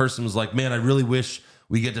one person was like, man, I really wish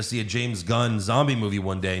we get to see a James Gunn zombie movie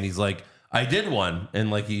one day. And he's like, I did one. And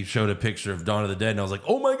like, he showed a picture of Dawn of the Dead, and I was like,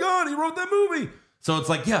 oh my God, he wrote that movie. So it's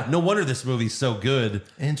like, yeah, no wonder this movie's so good.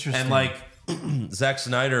 Interesting. And like, Zack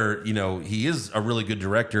Snyder, he is a really good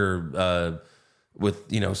director with,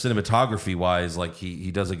 cinematography wise, like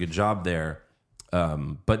he does a good job there.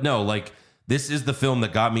 But no, like, this is the film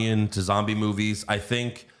that got me into zombie movies. I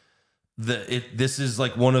think this is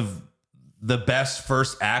like one of the best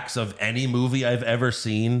first acts of any movie I've ever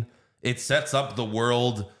seen. It sets up the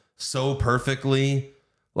world so perfectly.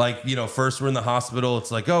 Like, first we're in the hospital. It's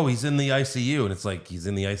like, oh, he's in the ICU. And it's like, he's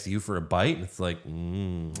in the ICU for a bite. And it's like,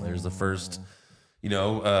 there's the first,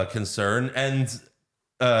 concern. And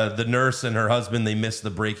the nurse and her husband, they missed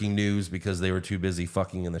the breaking news because they were too busy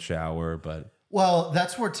fucking in the shower. But well,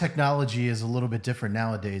 that's where technology is a little bit different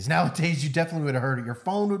nowadays. Nowadays, you definitely would have heard it. Your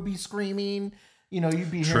phone would be screaming.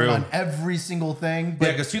 You'd be hearing on every single thing. But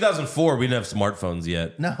yeah, because 2004, we didn't have smartphones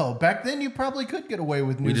yet. No, back then you probably could get away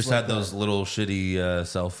with news. We just like had those little shitty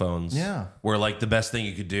cell phones. Yeah. Where like the best thing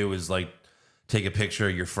you could do is like take a picture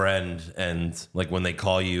of your friend, and like when they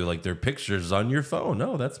call you, like their pictures on your phone.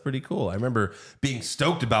 Oh, that's pretty cool. I remember being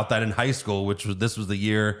stoked about that in high school, this was the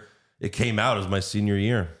year it came out. It was my senior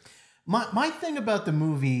year. My thing about the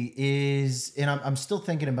movie is, and I'm still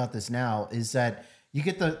thinking about this now, is that you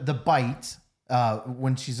get the bite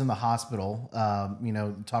when she's in the hospital,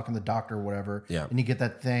 talking to the doctor or whatever. Yeah. And you get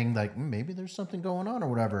that thing like, maybe there's something going on or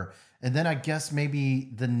whatever. And then I guess maybe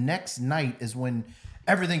the next night is when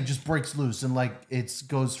everything just breaks loose and like it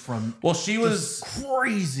goes from she was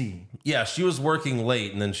crazy. Yeah, she was working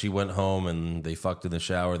late, and then she went home and they fucked in the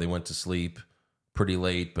shower. They went to sleep pretty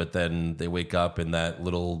late, but then they wake up and that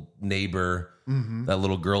little neighbor, that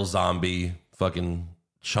little girl zombie fucking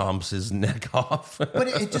chomps his neck off. But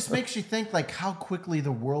it just makes you think like how quickly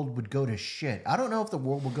the world would go to shit. I don't know if the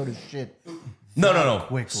world will go to shit. No.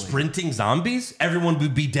 Quickly. Sprinting zombies? Everyone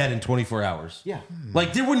would be dead in 24 hours. Yeah.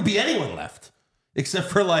 Like there wouldn't be anyone left except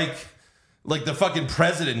for like the fucking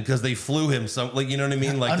president, because they flew him some, like, you know what I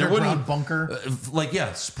mean? Like there wouldn't bunker.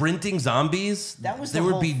 Sprinting zombies. There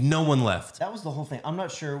would be no one left. That was the whole thing. I'm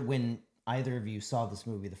not sure when either of you saw this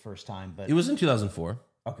movie the first time, but It was in 2004.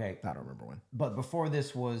 Okay. I don't remember when. But before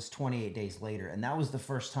this was 28 Days Later, and that was the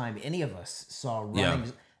first time any of us saw running.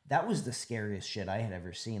 Yeah. That was the scariest shit I had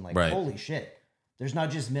ever seen. Like, Right. holy shit. There's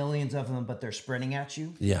not just millions of them, but they're sprinting at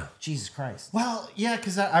you. Yeah. Jesus Christ. Well, yeah,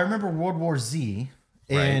 because I remember World War Z.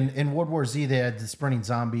 And in World War Z, they had the sprinting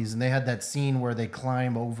zombies, and they had that scene where they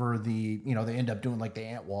climb over the, they end up doing like the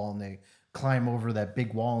ant wall, and they climb over that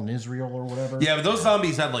big wall in Israel or whatever. Yeah, but those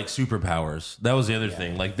zombies had like superpowers. That was the other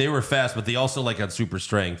thing. Like they were fast, but they also like had super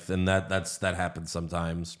strength, and that happens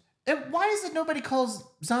sometimes. And why is it nobody calls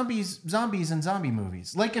zombies in zombie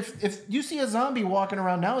movies? Like if you see a zombie walking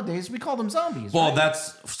around nowadays, we call them zombies. Well, right?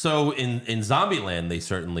 that's so in Zombieland they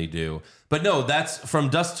certainly do. But no, that's From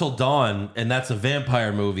Dusk Till Dawn, and that's a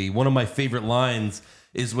vampire movie. One of my favorite lines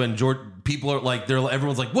is when people are like,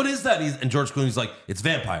 everyone's like, "What is that?" And George Clooney's like, "It's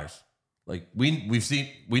vampires." Like we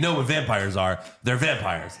know what vampires are. They're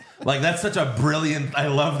vampires. Like that's such a brilliant. I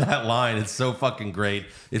love that line. It's so fucking great.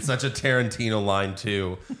 It's such a Tarantino line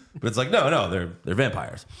too. But it's like no, they're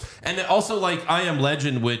vampires. And also like I Am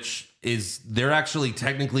Legend, which is they're actually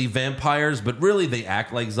technically vampires, but really they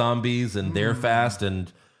act like zombies and they're fast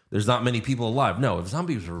and there's not many people alive. No, if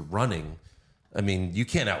zombies were running, I mean you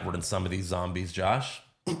can't outrun some of these zombies, Josh.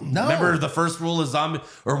 No. Remember the first rule of zombie,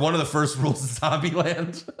 or one of the first rules of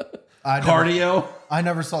Zombieland? Cardio. Cardio. I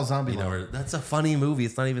never saw Zombie. That's a funny movie.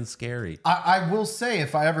 It's not even scary. I will say,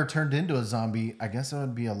 if I ever turned into a zombie, I guess I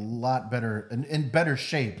would be a lot better, in better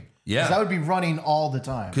shape. Yeah. 'Cause I would be running all the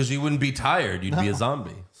time. Because you wouldn't be tired. You'd be a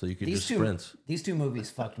zombie. So you could just sprint. These two movies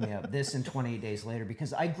fucked me up. This and 28 Days Later,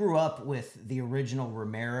 because I grew up with the original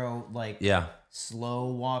Romero, like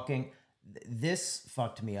slow walking. This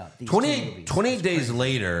fucked me up. These 28 Days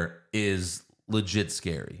Later is legit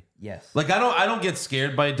scary. Yes. Like I don't get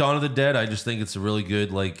scared by Dawn of the Dead. I just think it's a really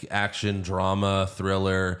good like action drama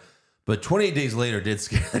thriller. But 28 Days Later did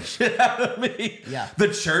scare the shit out of me. Yeah.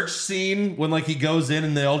 The church scene when like he goes in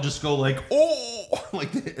and they all just go like, oh,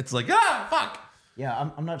 like it's like, ah, fuck.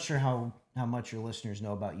 Yeah, I'm not sure how much your listeners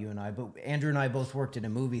know about you and I, but Andrew and I both worked in a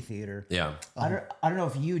movie theater. Yeah. I don't know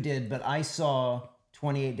if you did, but I saw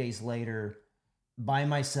 28 Days Later by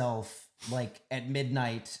myself, like at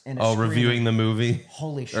midnight. In a screening. Reviewing the movie.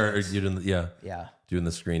 Holy shit! Or you didn't? Yeah. Doing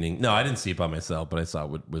the screening. No, I didn't see it by myself, but I saw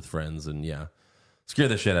it with friends, and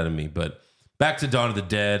scared the shit out of me. But back to Dawn of the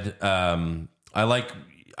Dead. I like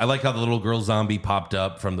how the little girl zombie popped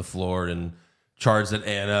up from the floor and charged at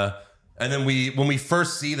Anna. And then when we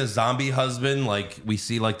first see the zombie husband, like we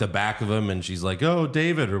see like the back of him, and she's like, "Oh,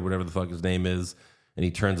 David," or whatever the fuck his name is, and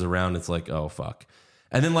he turns around. It's like, "Oh fuck."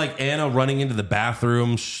 And then like Anna running into the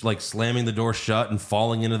bathroom, like slamming the door shut and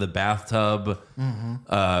falling into the bathtub.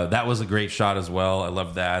 That was a great shot as well. I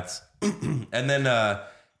love that. And then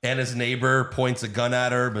Anna's neighbor points a gun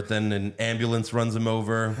at her, but then an ambulance runs him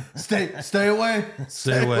over. Stay away.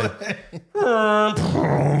 Stay away.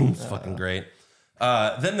 It's fucking great.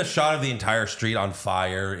 Then the shot of the entire street on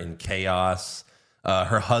fire in chaos.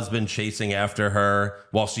 Her husband chasing after her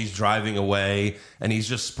while she's driving away, and he's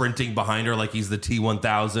just sprinting behind her like he's the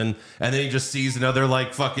T-1000. And then he just sees another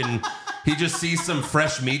like fucking. He just sees some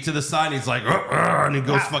fresh meat to the side. And he's like, and he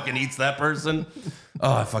goes fucking eats that person.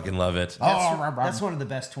 Oh, I fucking love it. That's one of the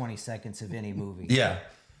best 20 seconds of any movie. Yeah.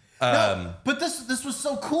 But this was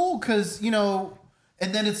so cool because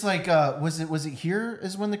and then it's like, was it here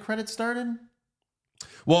is when the credits started?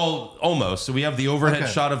 Well, almost. So we have the overhead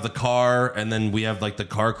shot of the car, and then we have like the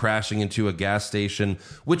car crashing into a gas station,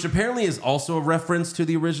 which apparently is also a reference to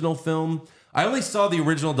the original film. I only saw the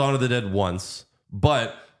original Dawn of the Dead once,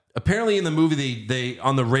 but apparently in the movie they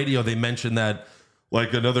on the radio they mentioned that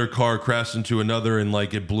like another car crashed into another and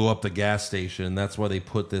like it blew up the gas station. That's why they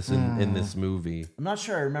put this in this movie. I'm not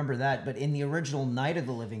sure I remember that, but in the original Night of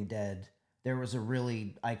the Living Dead, there was a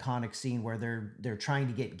really iconic scene where they're trying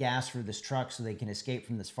to get gas for this truck so they can escape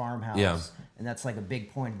from this farmhouse. Yeah. And that's like a big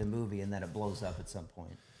point of the movie, and then it blows up at some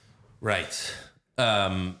point. Right.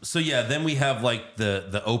 So yeah, then we have like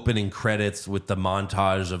the opening credits with the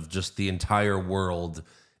montage of just the entire world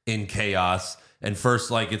in chaos. And first,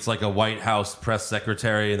 like it's like a White House press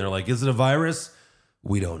secretary, and they're like, "Is it a virus?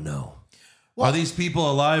 We don't know. Are these people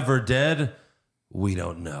alive or dead? We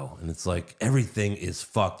don't know." And it's like everything is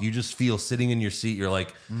fucked. You just feel sitting in your seat. You're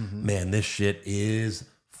like, man, this shit is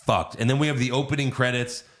fucked. And then we have the opening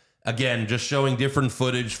credits again, just showing different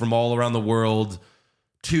footage from all around the world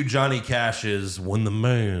to Johnny Cash's "When the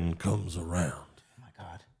Man Comes Around." Oh my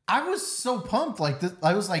God. I was so pumped. Like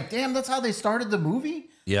I was like, damn, that's how they started the movie.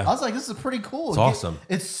 Yeah. I was like, this is pretty cool. It's awesome.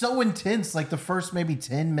 It's so intense. Like the first maybe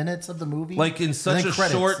 10 minutes of the movie. Like in such a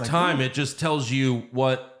credits, short like, time, ooh. it just tells you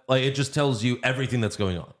it just tells you everything that's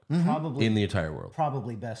going on. Probably in the entire world.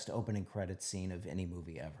 probably best opening credits scene of any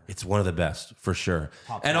movie ever. It's one of the best for sure.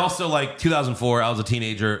 And also, like 2004, I was a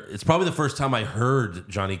teenager. It's probably the first time I heard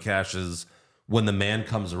Johnny Cash's "When the Man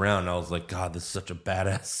Comes Around." I was like, God, this is such a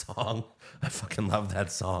badass song. I fucking love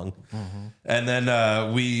that song. And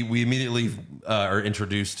then we immediately are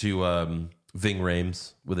introduced to Ving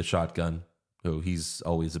Rhames with a shotgun, who he's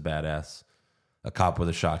always a badass, a cop with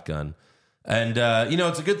a shotgun. And,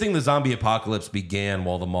 it's a good thing the zombie apocalypse began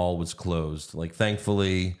while the mall was closed. Like,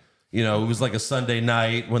 thankfully, it was like a Sunday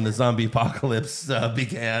night when the zombie apocalypse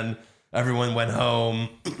began. Everyone went home,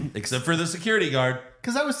 except for the security guard.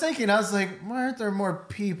 Because I was like, why aren't there more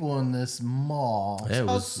people in this mall? Yeah, it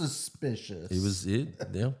How was- suspicious.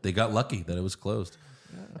 They got lucky that it was closed.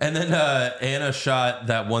 And then Anna shot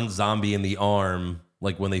that one zombie in the arm,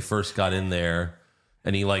 like when they first got in there,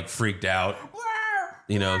 and he like freaked out.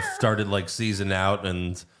 Started like seizing out,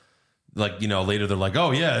 and like later they're like,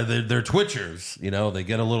 oh yeah, they're twitchers. They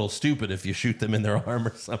get a little stupid if you shoot them in their arm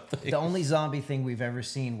or something. The only zombie thing we've ever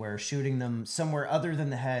seen where shooting them somewhere other than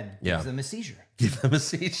the head gives them a seizure. Give them a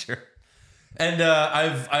seizure. And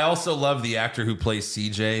I also love the actor who plays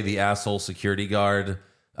CJ, the asshole security guard.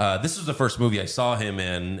 This was the first movie I saw him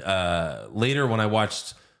in. Later, when I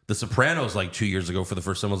watched The Sopranos like 2 years ago for the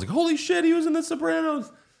first time, I was like, holy shit, he was in The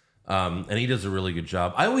Sopranos. And he does a really good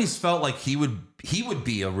job. I always felt like he would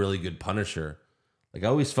be a really good Punisher. Like I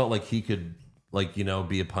always felt like he could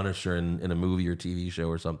be a Punisher in a movie or TV show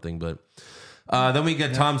or something. But then we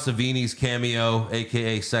get Tom Savini's cameo,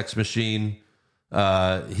 aka Sex Machine.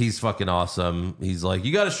 He's fucking awesome. He's like,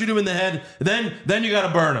 you got to shoot him in the head, then you got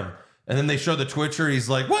to burn him. And then they show the Twitcher. He's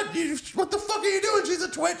like, what the fuck are you doing? She's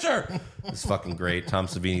a Twitcher. It's fucking great. Tom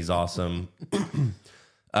Savini's awesome.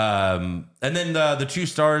 And then the two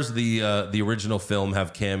stars of the original film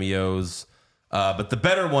have cameos. But the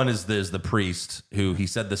better one is the priest, who he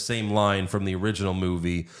said the same line from the original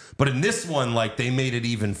movie. But in this one, like, they made it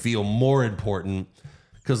even feel more important.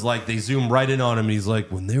 Because, like, they zoom right in on him, and he's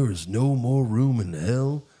like, when there is no more room in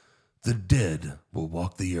hell, the dead will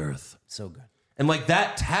walk the earth. So good. And, like,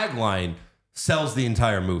 that tagline sells the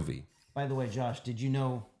entire movie. By the way, Josh, did you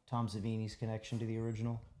know Tom Savini's connection to the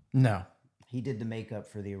original? No. He did the makeup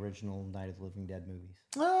for the original Night of the Living Dead movies.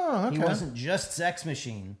 Oh, okay. He wasn't just Sex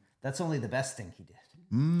Machine. That's only the best thing he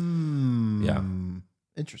did. Yeah.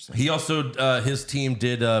 Interesting. He also, his team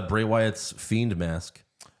did Bray Wyatt's Fiend mask.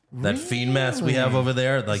 That Fiend mask we have over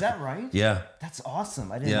there. Like, Is that right? Yeah. That's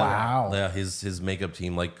awesome. I didn't Yeah. know. Wow. Yeah, his makeup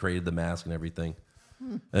team like created the mask and everything.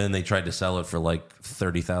 And then they tried to sell it for like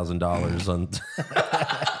 $30,000 on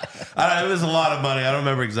it was a lot of money. I don't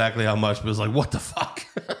remember exactly how much, but it was like, what the fuck?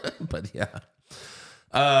 But yeah.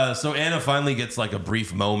 So Anna finally gets like a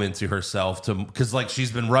brief moment to herself because like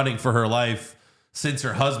she's been running for her life since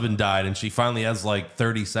her husband died, and she finally has like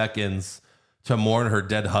 30 seconds to mourn her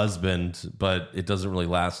dead husband, but it doesn't really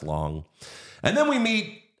last long. And then we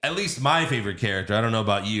meet at least my favorite character. I don't know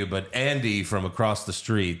about you, but Andy from across the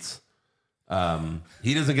street.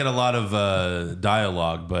 He doesn't get a lot of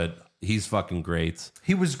dialogue, but he's fucking great.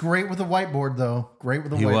 He was great with a whiteboard, though. Great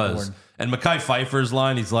with a He whiteboard. was. And Mekhi Phifer's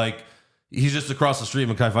line, he's like, he's just across the street.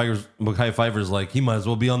 Mekhi Phifer's like, he might as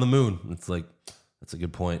well be on the moon. It's like, that's a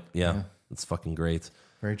good point. Yeah. It's fucking great.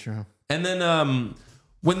 Very true. And then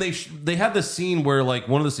when they have this scene where like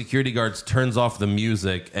one of the security guards turns off the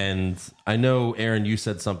music, and I know, Aaron, you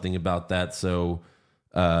said something about that, so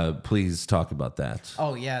please talk about that.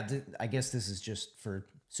 Oh, yeah. I guess this is just for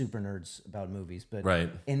super nerds about movies. But Right.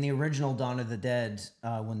 in the original Dawn of the Dead,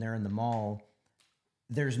 when they're in the mall,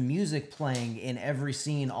 there's music playing in every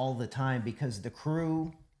scene all the time because the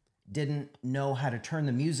crew didn't know how to turn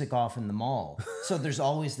the music off in the mall. So there's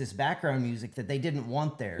always this background music that they didn't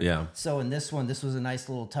want there. Yeah. So in this one, this was a nice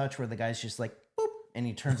little touch where the guy's just like, boop, and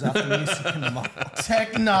he turns off the music in the mall.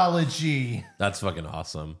 Technology. That's fucking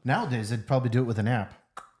awesome. Nowadays, they'd probably do it with an app.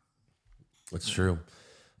 That's true.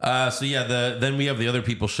 So yeah, then we have the other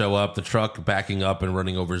people show up. The truck backing up and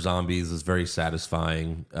running over zombies is very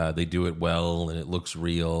satisfying. They do it well, and it looks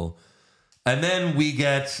real. And then we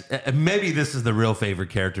get, maybe this is the real favorite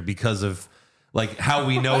character because of like how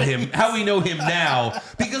we know him now.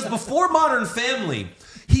 Because before Modern Family,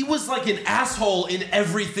 he was like an asshole in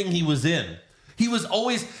everything he was in. He was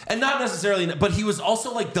always, and not necessarily, but he was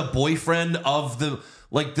also like the boyfriend of the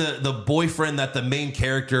boyfriend that the main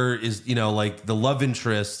character is, like the love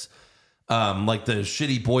interest, like the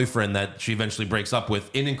shitty boyfriend that she eventually breaks up with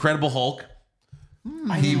in Incredible Hulk.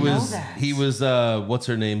 I didn't know that. He was what's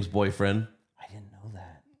her name's boyfriend? I didn't know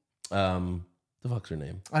that. The fuck's her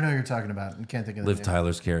name? I know who you're talking about. I can't think of the Liv name.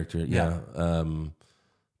 Tyler's character. Yeah.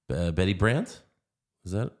 Betty Brandt?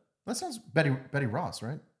 Is that? That sounds Betty Ross,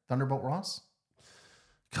 right? Thunderbolt Ross?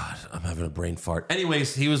 God, I'm having a brain fart.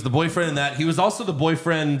 Anyways, he was the boyfriend in that. He was also the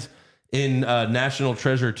boyfriend in National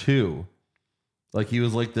Treasure 2. Like, he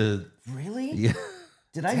was like the... Really? Yeah.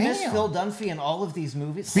 Did I miss Phil Dunphy in all of these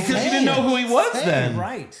movies? Because you didn't know who he was then.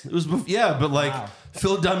 Right. It was, yeah, but like Wow.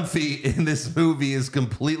 Phil Dunphy in this movie is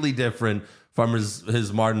completely different from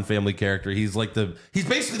his Martin family character. He's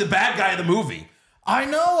basically the bad guy of the movie. I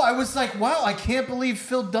know. I was like, wow, I can't believe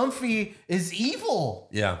Phil Dunphy is evil.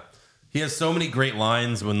 Yeah. He has so many great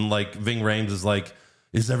lines when like Ving Rhames is like,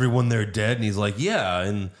 is everyone there dead? And he's like, yeah.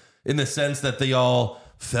 And in the sense that they all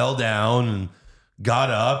fell down and got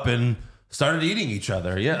up and started eating each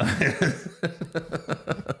other. Yeah.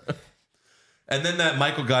 And then that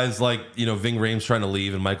Michael guy's like, Ving Rhames trying to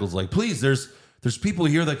leave. And Michael's like, please, there's people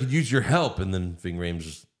here that could use your help. And then Ving Rhames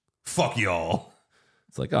just, fuck y'all.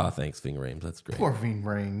 It's like, oh, thanks, Ving Rhames. That's great. Poor Ving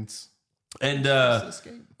Rhames. And I'll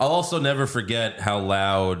also never forget how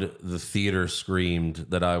loud the theater screamed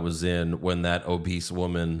that I was in when that obese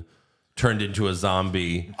woman turned into a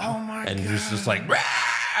zombie. Oh my and God. was just like,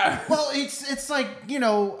 "Rah!" Well, it's like,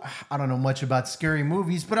 I don't know much about scary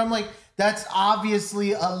movies, but I'm like, that's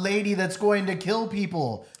obviously a lady that's going to kill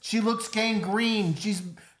people. She looks gangrene.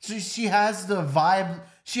 She has the vibe.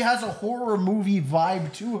 She has a horror movie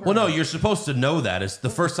vibe to her. Well, no, you're supposed to know that. It's the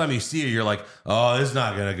first time you see her, you're like, oh, it's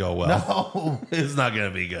not going to go well. No. It's not going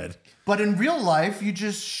to be good. But in real life, you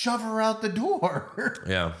just shove her out the door.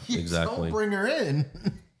 Yeah, You exactly. don't bring her in.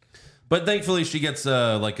 But thankfully, she gets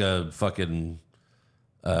like a fucking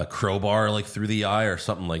crowbar like through the eye or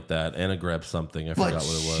something like that. Anna grabs something. I forgot But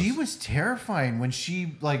what it was. she was terrifying when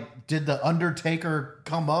she like did the Undertaker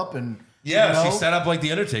come up and Yeah, she set up like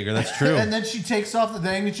the Undertaker. That's true. and then she takes off the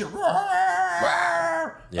thing and she.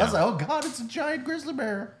 I Yeah. was like, oh God, it's a giant grizzly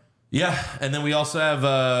bear. Yeah, and then we also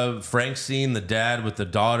have Frank's scene, the dad with the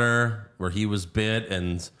daughter, where he was bit,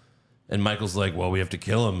 and Michael's like, well, we have to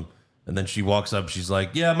kill him. And then she walks up, she's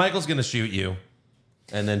like, yeah, Michael's going to shoot you.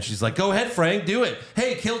 And then she's like, go ahead, Frank, do it.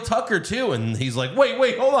 Hey, kill Tucker, too. And he's like,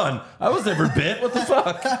 wait, hold on. I was never bit. What the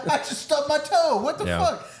fuck? I just stubbed my toe. What the Yeah.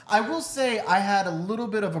 fuck? I will say I had a little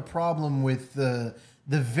bit of a problem with the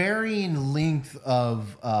varying length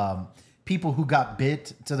of people who got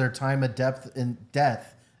bit to their time of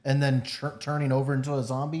death and then turning over into a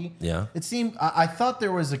zombie. Yeah. It seemed, I thought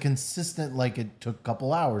there was a consistent, like it took a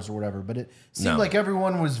couple hours or whatever, but it seemed No. like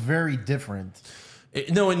everyone was very different.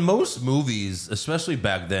 No, in most movies, especially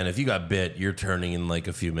back then, if you got bit, you're turning in like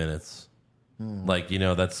a few minutes. Like,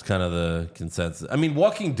 that's kind of the consensus. I mean,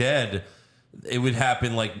 Walking Dead, it would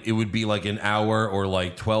happen like, it would be like an hour or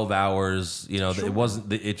like 12 hours. It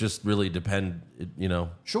wasn't, it just really depend,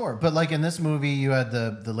 Sure, but like in this movie, you had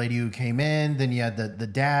the lady who came in, then you had the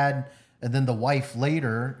dad, and then the wife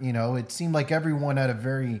later. It seemed like everyone had a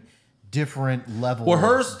very different level. Well, of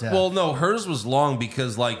hers, death. hers was long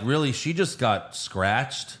because like really she just got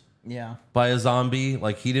scratched Yeah. by a zombie.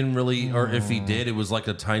 Like he didn't really, or if he did, it was like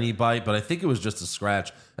a tiny bite, but I think it was just a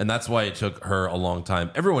scratch. And that's why it took her a long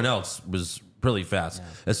time. Everyone else was really fast.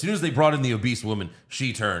 As soon as they brought in the obese woman,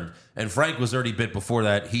 she turned. And Frank was already bit before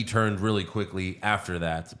that. He turned really quickly after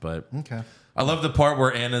that. But Okay. I love the part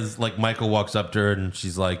where Anna's like, Michael walks up to her and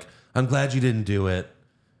she's like, I'm glad you didn't do it.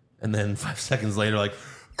 And then 5 seconds later, like,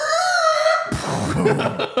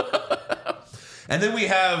 and then we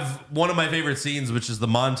have one of my favorite scenes, which is the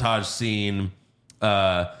montage scene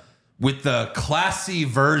with the classy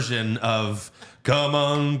version of come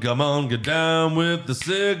on, get down with the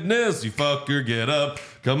sickness, you fucker, get up.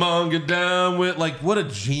 Come on, get down with, like, what a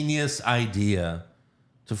genius idea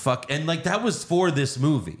to fuck. And like, that was for this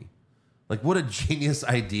movie. Like, what a genius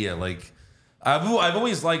idea. Like, I've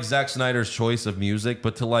always liked Zack Snyder's choice of music,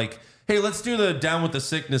 but to like, hey, let's do the Down with the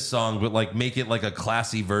Sickness song, but like make it like a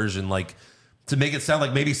classy version, like to make it sound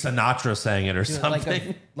like maybe Sinatra sang it or Do it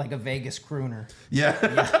something. like a Vegas crooner. Yeah.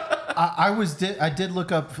 I did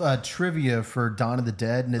look up trivia for Dawn of the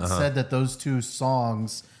Dead, and it said that those two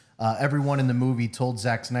songs, everyone in the movie told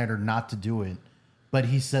Zack Snyder not to do it, but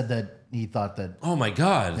he said that he thought that Oh my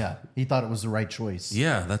God. he thought it was the right choice.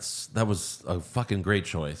 Yeah, that was a fucking great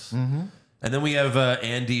choice. Mm-hmm. And then we have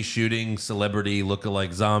Andy shooting celebrity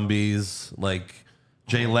lookalike zombies like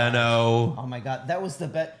Jay Leno. Oh my God. That was the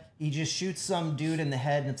bet. He just shoots some dude in the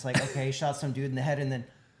head and it's like, okay, he shot some dude in the head and then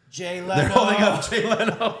Jay Leno. They're holding up Jay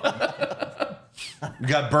Leno. We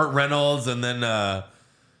got Burt Reynolds, and then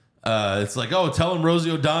it's like, oh, tell him Rosie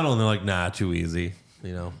O'Donnell. And they're like, nah, too easy.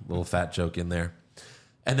 Little fat joke in there.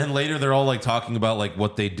 And then later they're all like talking about like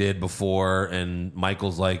what they did before. And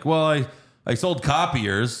Michael's like, well, I sold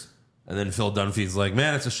copiers. And then Phil Dunphy's like,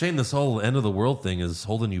 man, it's a shame this whole end of the world thing is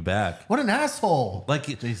holding you back. What an asshole! Like,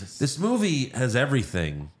 Jesus. this movie has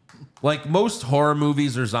everything Like most horror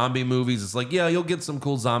movies or zombie movies, it's like, yeah, you'll get some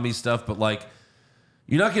cool zombie stuff, but like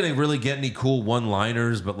you're not going to really get any cool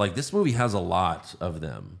one-liners, but like this movie has a lot of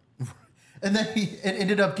them. And then it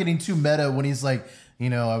ended up getting too meta when he's like,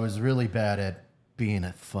 I was really bad at being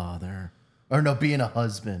a father. Or no, being a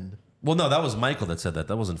husband. Well, no, that was Michael that said that.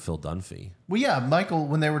 That wasn't Phil Dunphy. Well, yeah, Michael,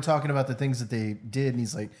 when they were talking about the things that they did, and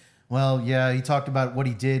he's like, well, yeah, he talked about what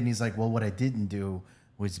he did, and he's like, well, what I didn't do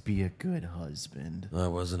was be a good husband. I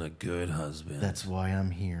wasn't a good husband. That's why I'm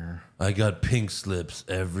here. I got pink slips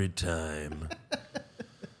every time.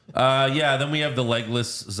 Yeah, then we have the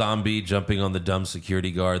legless zombie jumping on the dumb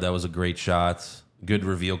security guard. That was a great shot. Good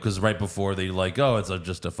reveal, because right before they like, oh, it's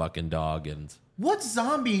just a fucking dog. And what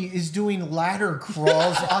zombie is doing ladder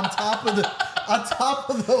crawls on top of the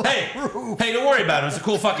roof? Hey, don't worry about it. It was a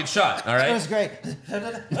cool fucking shot, all right? It was great.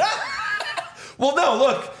 Well, no,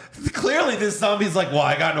 look. Clearly this zombie's like, well,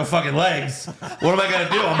 I got no fucking legs. What am I going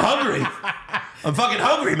to do? I'm hungry. I'm fucking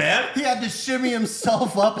hungry, man. He had to shimmy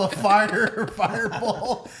himself up a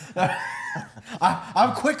fireball.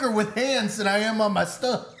 I'm quicker with hands than I am on my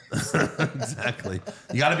stuff. Exactly.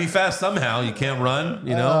 You got to be fast somehow. You can't run,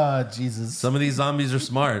 Oh, Jesus. Some of these zombies are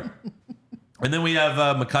smart. And then we have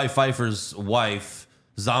Mekhi Phifer's wife,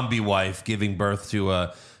 zombie wife, giving birth to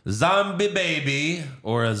a zombie baby,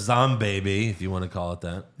 or a zombaby, if you want to call it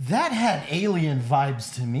that. That had alien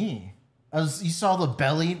vibes to me. You saw the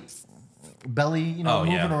belly, moving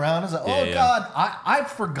around. I was like, God. I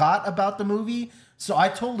forgot about the movie, so I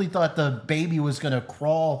totally thought the baby was going to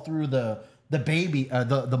crawl through the baby,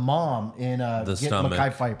 the mom in the stomach.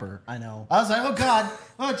 Mekhi Phifer. I know. I was like, oh God,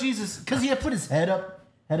 oh Jesus, because he had put his head up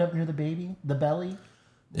near the baby, the belly.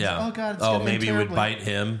 Yeah. Like, oh God. It's oh, gonna maybe it end would terribly. bite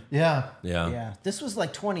him. Yeah. Yeah. This was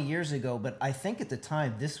like 20 years ago, but I think at the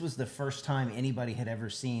time, this was the first time anybody had ever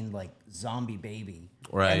seen like zombie baby.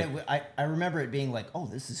 Right. And I remember it being like, oh,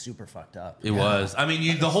 this is super fucked up. It was. I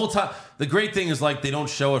mean, the whole time. The great thing is like they don't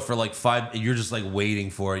show it for like 5. You're just like waiting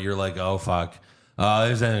for it. You're like, oh fuck,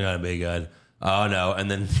 this ain't gonna be good. Oh no, and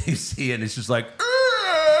then you see it, and it's just like,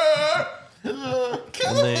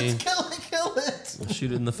 Kill it.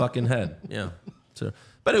 shoot it in the fucking head. Yeah. So,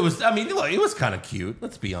 but it was. I mean, look, it was kind of cute.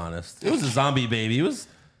 Let's be honest. It was a zombie baby. It was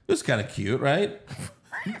kind of cute, right?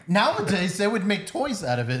 Nowadays, they would make toys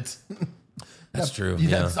out of it. That's true. You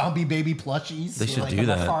Yeah. have zombie baby plushies. They should Like do a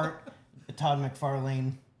that. Todd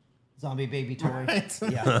McFarlane zombie baby toy. Right.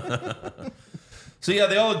 Yeah. So yeah,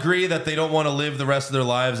 they all agree that they don't want to live the rest of their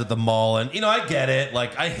lives at the mall, and I get it.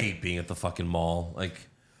 Like, I hate being at the fucking mall. Like,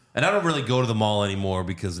 and I don't really go to the mall anymore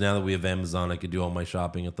because now that we have Amazon, I could do all my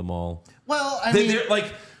shopping at the mall. Well, I mean, They're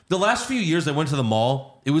like the last few years I went to the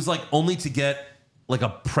mall, it was like only to get like a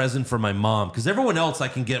present for my mom, because everyone else I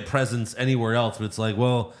can get presents anywhere else, but it's like,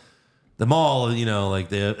 well, the mall, like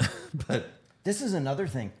they. But This is another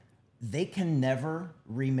thing. They can never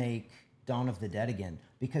remake Dawn of the Dead again,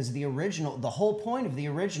 because the whole point of the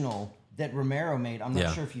original that Romero made, I'm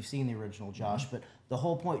not sure if you've seen the original, Josh, but the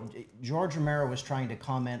whole point, George Romero was trying to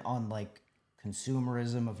comment on like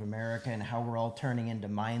consumerism of America and how we're all turning into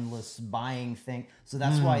mindless buying things. So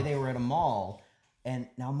that's why they were at a mall, and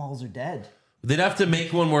now malls are dead. they'd have to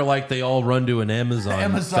make one where like they all run to an Amazon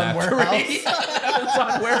factory. warehouse.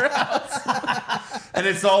 Amazon warehouse. And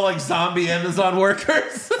it's all like zombie Amazon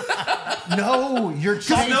workers. No, you're Because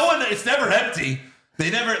chasing. it's never empty. They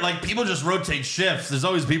never, like, people just rotate shifts. There's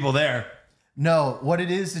always people there. No, what it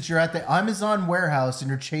is that you're at the Amazon warehouse and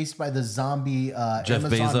you're chased by the zombie Jeff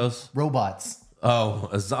Amazon Bezos? robots. Oh,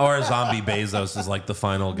 or a zombie Bezos is like the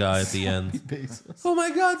final guy at the end. Bezos. Oh my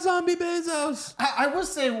God, zombie Bezos. I will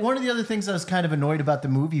say one of the other things I was kind of annoyed about the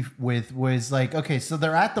movie with was like, okay, so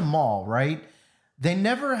they're at the mall, right? They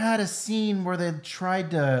never had a scene where they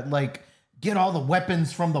tried to like get all the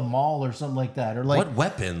weapons from the mall or something like that, or like What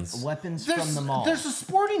weapons? Weapons from the mall. There's a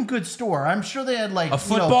sporting goods store. I'm sure they had like A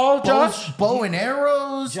football, Josh? bow and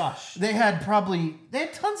arrows. Josh. They had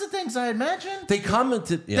tons of things. I imagine. They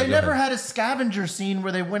commented. Yeah, They go never ahead. had a scavenger scene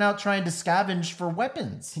where they went out trying to scavenge for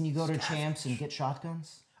weapons. Can you go to Champs and get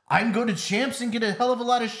shotguns? I can go to Champs and get a hell of a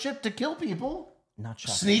lot of shit to kill people. Not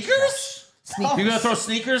shotguns. Sneakers? Sneakers. You're gonna throw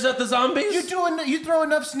sneakers at the zombies? You throw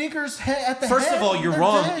enough sneakers at the First head, of all, you're they're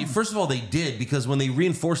wrong. dead. First of all, they did, because when they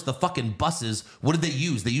reinforced the fucking buses, what did they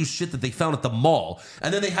use? They used shit that they found at the mall.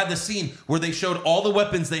 And then they had the scene where they showed all the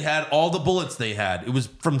weapons they had, all the bullets they had. It was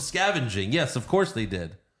from scavenging. Yes, of course they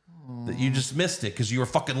did. You just missed it because you were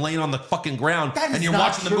fucking laying on the fucking ground That is and you're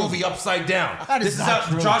not watching true. the movie upside down. That is This is not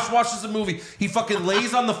how true. Josh watches the movie. He fucking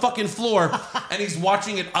lays on the fucking floor and he's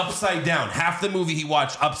watching it upside down. Half the movie he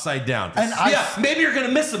watched upside down. And yeah, maybe you're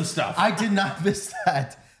gonna miss some stuff. I did not miss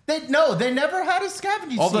that. They never had a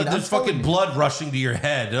scavenging scene. There's fucking blood rushing to your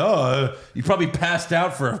head. Oh, you probably passed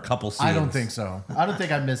out for a couple scenes. I don't think so. I don't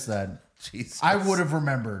think I missed that. Jesus. I would have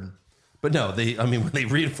remembered. But no, when they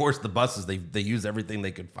reinforced the buses, they used everything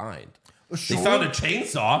they could find. Sure. They found a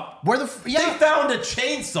chainsaw. They Yeah. found a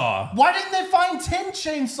chainsaw. Why didn't they find 10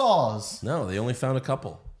 chainsaws? No, they only found a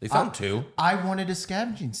couple. They found 2. I wanted a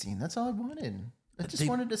scavenging scene. That's all I wanted. I just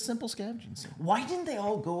wanted a simple scavenging scene. Why didn't they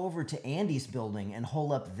all go over to Andy's building and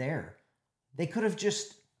hole up there? They could have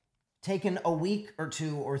just taken a week or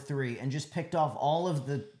 2 or 3 and just picked off all of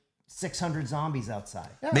the 600 zombies outside.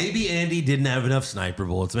 Yeah. Maybe Andy didn't have enough sniper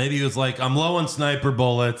bullets. Maybe he was like, I'm low on sniper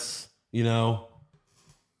bullets, you know?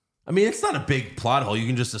 I mean, it's not a big plot hole. You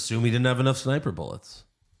can just assume he didn't have enough sniper bullets,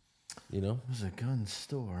 you know? It was a gun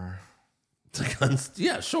store. It's a gun,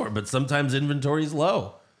 yeah, sure, but sometimes inventory's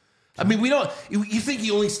low. I mean, you think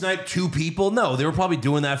he only sniped 2 people? No, they were probably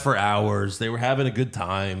doing that for hours. They were having a good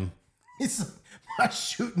time. It's like, my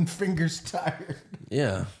shooting finger's tired.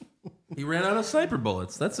 Yeah. He ran out of sniper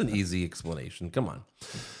bullets. That's an easy explanation. Come on.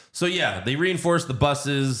 So yeah, they reinforced the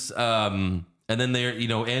buses, and then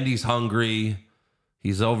Andy's hungry.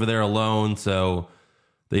 He's over there alone, so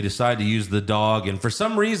they decide to use the dog. And for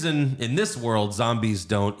some reason, in this world, zombies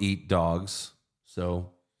don't eat dogs. So,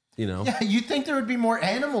 Yeah, you'd think there would be more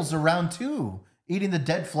animals around too, eating the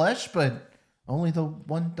dead flesh, but only the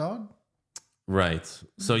one dog? Right.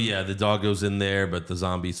 So yeah, the dog goes in there, but the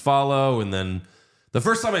zombies follow, and then the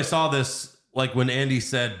first time I saw this, like when Andy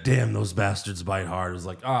said, damn, those bastards bite hard, I was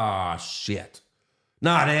like, ah, shit.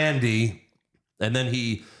 Not Andy. And then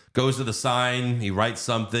he goes to the sign, he writes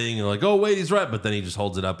something, and like, oh, wait, he's right. But then he just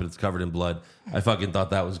holds it up and it's covered in blood. I fucking thought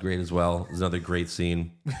that was great as well. It was another great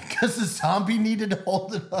scene. Because the zombie needed to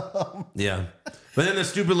hold it up. Yeah. But then the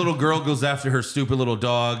stupid little girl goes after her stupid little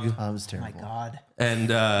dog. That was terrible. My God. And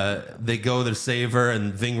they go to save her,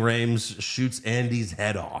 and Ving Rhames shoots Andy's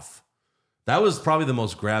head off. That was probably the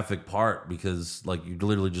most graphic part because, like, you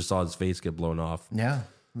literally just saw his face get blown off. Yeah. It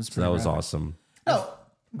was So that was graphic. awesome. Oh,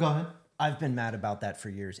 go ahead. I've been mad about that for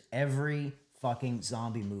years. Every fucking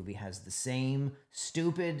zombie movie has the same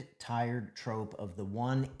stupid, tired trope of the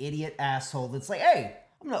one idiot asshole that's like, hey,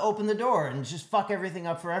 I'm going to open the door and just fuck everything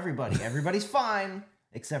up for everybody. Everybody's fine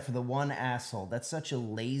except for the one asshole. That's such a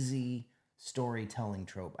lazy storytelling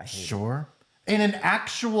trope. I hate it. Sure. In an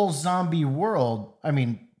actual zombie world, I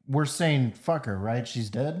mean, we're saying fuck her, right? She's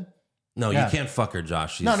dead? No, Yeah. you can't fuck her,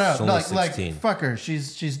 Josh. She's No, only like 16. fuck her.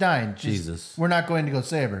 She's dying. Jesus. We're not going to go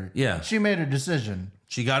save her. Yeah. She made her decision.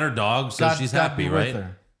 She got her dog, so God- she's God happy, be with right?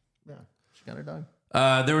 her. Yeah. She got her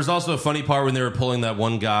dog. There was also a funny part when they were pulling that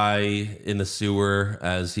one guy in the sewer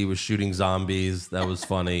as he was shooting zombies. That was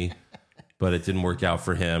funny, but it didn't work out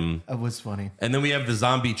for him. That was funny. And then we have the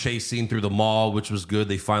zombie chase scene through the mall, which was good.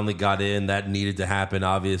 They finally got in. That needed to happen,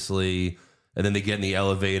 obviously. And then they get in the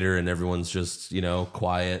elevator and everyone's just,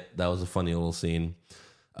 quiet. That was a funny little scene.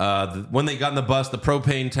 When they got in the bus, the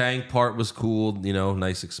propane tank part was cool.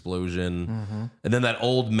 Nice explosion. Mm-hmm. And then that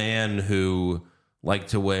old man who liked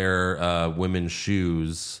to wear women's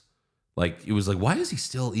shoes. Like, it was like, why is he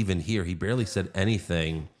still even here? He barely said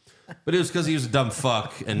anything. But it was because he was a dumb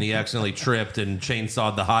fuck and he accidentally tripped and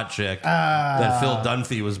chainsawed the hot chick that Phil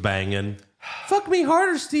Dunphy was banging. Fuck me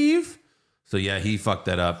harder, Steve. So yeah, he fucked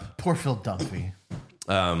that up. Poor Phil Dunphy.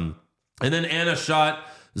 And then Anna shot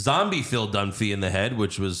zombie Phil Dunphy in the head,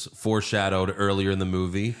 which was foreshadowed earlier in the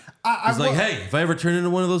movie. He's like, hey, if I ever turn into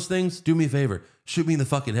one of those things, do me a favor. Shoot me in the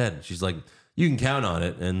fucking head. She's like, you can count on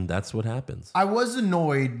it. And that's what happens. I was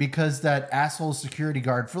annoyed because that asshole security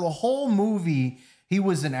guard for the whole movie, he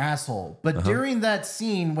was an asshole. But during that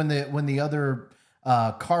scene when the other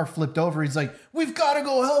car flipped over, he's like, we've got to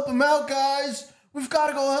go help him out, guys. We've got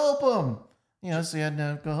to go help him. So he had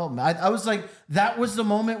to go help him. I was like, that was the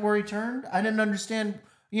moment where he turned. I didn't understand.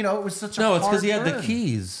 It was such a No, it's because hard he had the turn.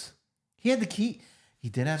 keys. He had the key. He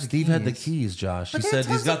did have Steve the keys. had the keys, Josh. But He there said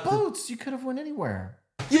are he's tons got of boats. You could have went anywhere.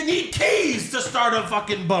 You need keys to start a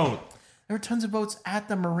fucking boat. There were tons of boats at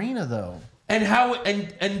the marina, though. And how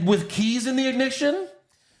and with keys in the ignition?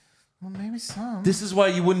 Well, maybe some. This is why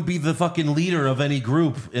you wouldn't be the fucking leader of any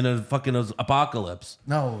group in a fucking apocalypse.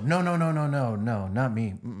 No, not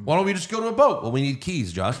me. Mm-mm. Why don't we just go to a boat? Well, we need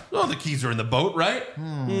keys, Josh. Oh, the keys are in the boat, right?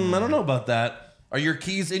 I don't know about that. Are your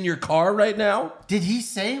keys in your car right now? Did he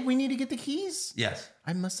say we need to get the keys? Yes.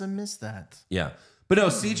 I must have missed that. Yeah. But no,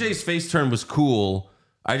 CJ's face turn was cool.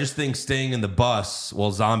 I just think staying in the bus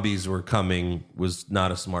while zombies were coming was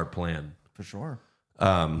not a smart plan. For sure.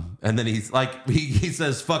 And then he's like, he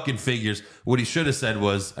says fucking figures. What he should have said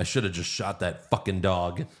was, I should have just shot that fucking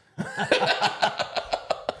dog.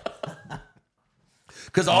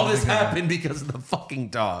 Because all this happened because of the fucking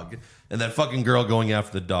dog. And that fucking girl going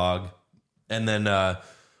after the dog. And then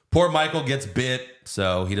poor Michael gets bit,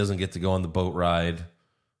 so he doesn't get to go on the boat ride.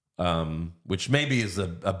 Which maybe is a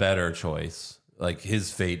better choice. Like,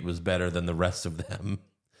 his fate was better than the rest of them.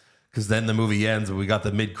 Because then the movie ends and we got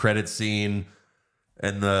the mid-credit scene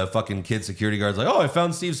and the fucking kid security guard's like, oh, I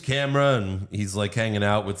found Steve's camera. And he's like hanging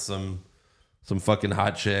out with some fucking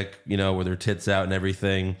hot chick, you know, with her tits out and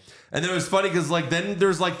everything. And then it was funny because like then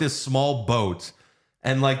there's like this small boat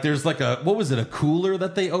and like there's like a, what was it, a cooler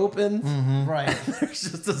that they opened? Mm-hmm. Right. There's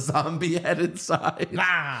just a zombie head inside.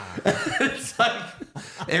 It's like,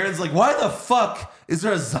 Aaron's like, why the fuck is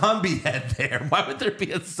there a zombie head there? Why would there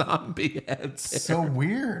be a zombie head there? So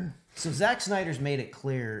weird. So Zack Snyder's made it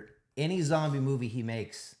clear any zombie movie he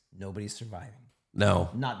makes, nobody's surviving. No,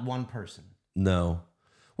 Not one person. no.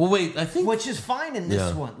 Well, wait, I think... Which is fine in this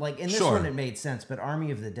Yeah. one. Like in this Sure. one, it made sense. But Army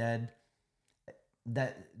of the Dead,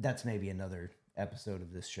 that's maybe another episode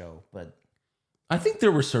of this show. But I think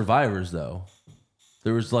there were survivors, though.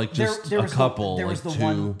 There was like just there a was couple, there was like the two.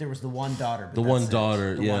 one. There was the one daughter. But The one that's it.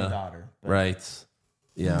 daughter, The yeah. one daughter. But Right.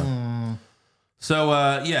 Yeah. So,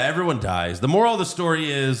 yeah, everyone dies. The moral of the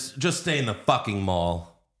story is just stay in the fucking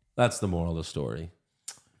mall. That's the moral of the story.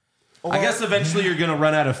 I guess eventually you're going to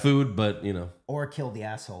run out of food, but, you know. Or kill the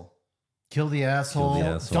asshole. Kill the asshole. Kill the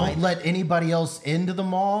asshole. Don't let anybody else into the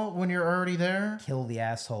mall when you're already there. Kill the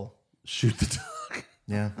asshole. Shoot the dog.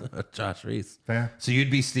 Yeah, Josh Reese. fair. So you'd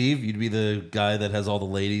be Steve? You'd be the guy that has all the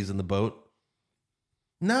ladies in the boat?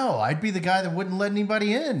 No, I'd be the guy that wouldn't let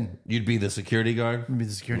anybody in. You'd be the security guard? I'd be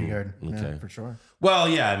the security guard. okay. Yeah, for sure. Well,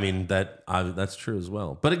 yeah, I mean, that's true as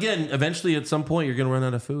well. But again, eventually at some point you're going to run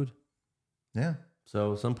out of food. Yeah.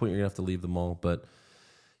 So at some point you're gonna have to leave the mall, but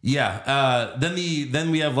yeah.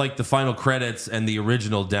 Then we have like the final credits and the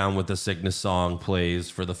original "Down with the Sickness" song plays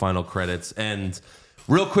for the final credits. And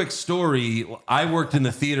real quick story: I worked in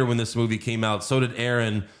the theater when this movie came out. So did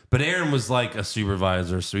Aaron, but Aaron was like a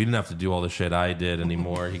supervisor, so he didn't have to do all the shit I did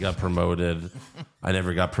anymore. He got promoted. I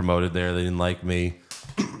never got promoted there. They didn't like me.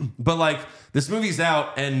 But like this movie's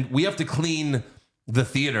out, and we have to clean the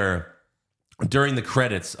theater during the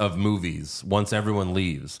credits of movies once everyone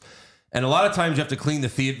leaves. And a lot of times you have to clean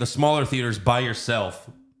the smaller theaters by yourself.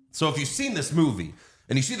 So if you've seen this movie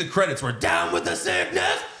and you see the credits where "Down with the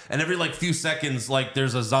Sickness," and every like few seconds like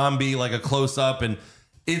there's a zombie, like a close up, and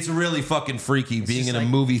it's really fucking freaky being in a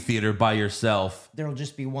movie theater by yourself. There'll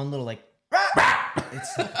just be one little like.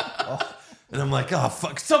 It's like, oh. And I'm like, oh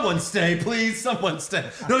fuck, someone stay, please, someone stay.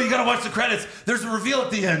 No, you gotta watch the credits. There's a reveal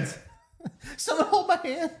at the end. Someone hold my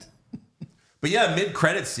hand. But yeah,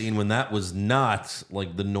 mid-credit scene when that was not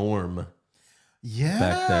like the norm. Yeah,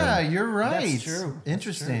 Back then. you're right. That's true.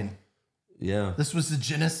 Interesting. Yeah. This was the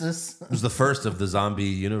genesis. It was the first of the zombie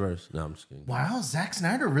universe. No, I'm just kidding. Wow, Zack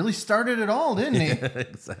Snyder really started it all, didn't he?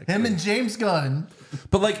 Exactly. Him and James Gunn.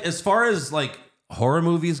 But like as far as like horror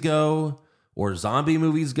movies go or zombie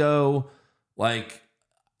movies go, like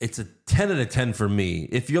it's a 10 out of 10 for me.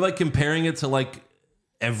 If you're like comparing it to like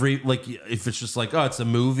if it's just like, oh, it's a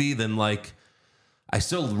movie, then like I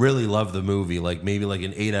still really love the movie, like maybe like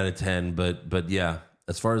an 8 out of 10, but yeah,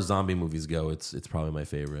 as far as zombie movies go, it's probably my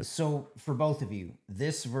favorite. So for both of you,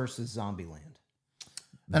 this versus Zombieland.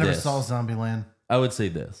 I never This. saw Zombieland. I would say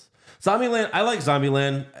this. Zombieland, I like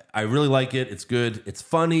Zombieland. I really like it. It's good. It's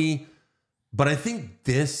funny. But I think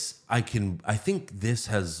this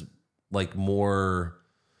has like more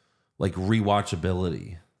like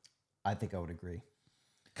rewatchability. I think I would agree.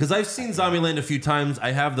 Because I've seen Zombieland a few times.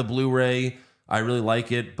 I have the Blu-ray. I really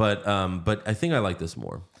like it, but I think I like this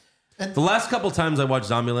more. And- The last couple times I watched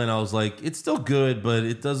Zombieland, I was like, it's still good, but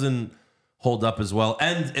it doesn't hold up as well.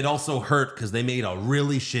 And it also hurt because they made a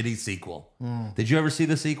really shitty sequel. Did you ever see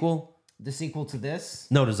the sequel? The sequel to this?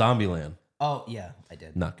 No, to Zombieland. Oh, yeah, I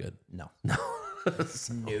did. Not good. No.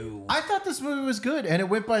 I thought this movie was good, and it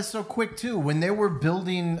went by so quick too. When they were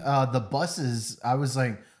building the buses, I was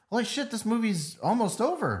like, holy shit, this movie's almost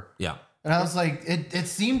over. Yeah. And I was like, it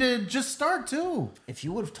seemed to just start too. If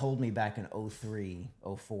you would have told me back in 03,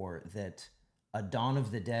 04 that a Dawn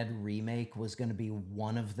of the Dead remake was going to be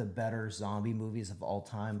one of the better zombie movies of all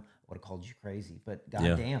time, I would have called you crazy. But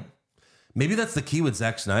goddamn. Maybe that's the key with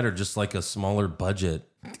Zack Snyder, just like a smaller budget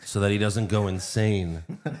so that he doesn't go insane.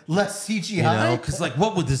 Less CGI. You know, because like,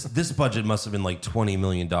 what would this budget must have been like $20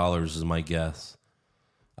 million is my guess.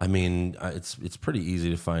 I mean, it's pretty easy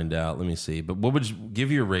to find out. Let me see. But what would you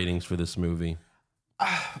give your ratings for this movie?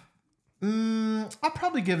 I'll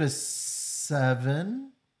probably give it a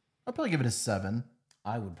 7. I'll probably give it a 7.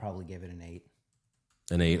 I would probably give it an 8.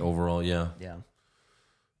 An 8 overall, yeah. Yeah.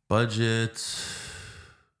 Budget,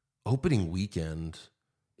 opening weekend.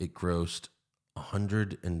 it grossed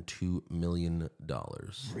 $102 million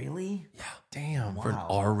Really? Damn. for an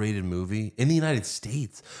R-rated movie in the United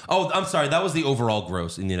States. Oh, I'm sorry. That was the overall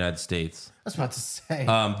gross in the United States. I was about to say.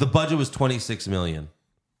 The budget was $26 million.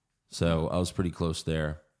 So I was pretty close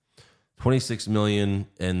there. $26 million,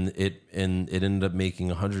 and it ended up making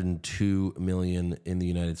 $102 million in the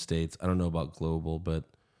United States. I don't know about global, but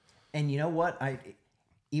And you know what?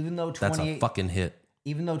 Even though that's a 28 fucking hit.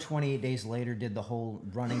 even though 28 Days Later did the whole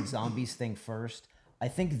running zombies thing first, I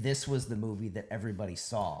think this was the movie that everybody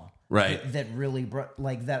saw. Right. That really brought,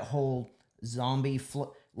 like, that whole zombie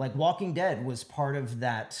like Walking Dead was part of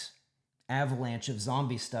that avalanche of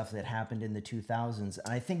zombie stuff that happened in the 2000s.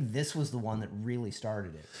 And I think this was the one that really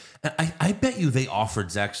started it. I bet you they offered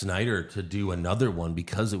Zack Snyder to do another one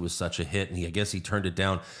because it was such a hit, and I guess he turned it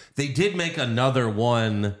down. They did make another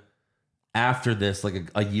one after this, like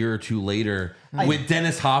a year or two later, with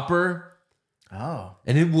Dennis Hopper, Oh,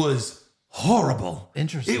 and it was horrible.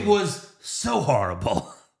 Interesting. It was so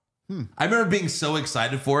horrible. I remember being so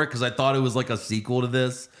excited for it because I thought it was like a sequel to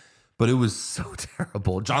this, but it was so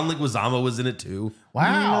terrible. John Leguizamo was in it too.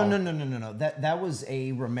 wow. No. That was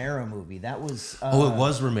a Romero movie. That was It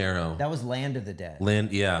was Romero. that was Land of the Dead.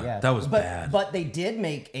 That was bad. But they did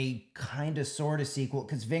make a kind of sort of sequel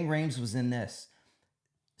because Ving Rhames was in this.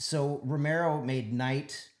 So Romero made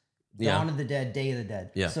Night, Dawn of the Dead, Day of the Dead.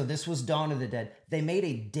 Yeah. So this was Dawn of the Dead. They made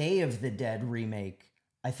a Day of the Dead remake.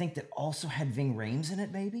 I think that also had Ving Rhames in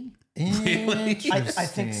it, maybe? I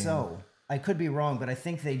think so. I could be wrong, but I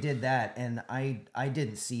think they did that, and I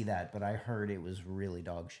didn't see that, but I heard it was really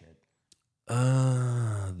dog shit.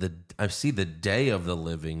 I see the Day of the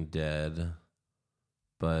Living Dead,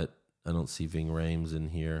 but I don't see Ving Rhames in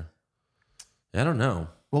here. I don't know.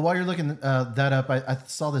 Well, while you're looking that up, I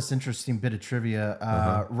saw this interesting bit of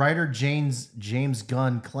trivia. Writer James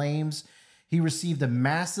Gunn claims he received a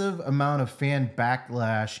massive amount of fan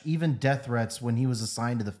backlash, even death threats, when he was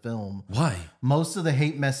assigned to the film. Why? Most of the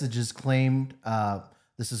hate messages claimed,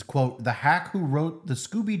 this is, quote, the hack who wrote the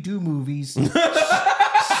Scooby-Doo movies That's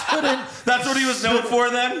what he was known for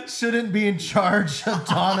then? shouldn't be in charge of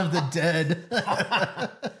Dawn of the Dead.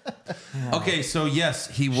 Okay, so yes,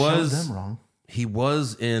 he Showed was them wrong. he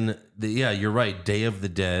was in you're right, Day of the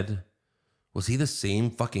Dead. Was he the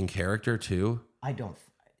same fucking character too?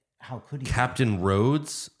 How could he? Captain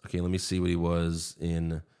Rhodes? Okay, let me see what he was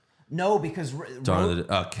in No, because Dawn of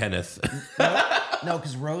the Kenneth. No,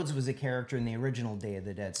 because Rhodes was a character in the original Day of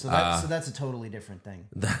the Dead, so that's a totally different thing.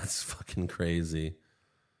 That's fucking crazy.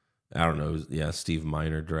 I don't know. Yeah, Steve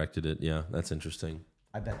Miner directed it. Yeah, that's interesting.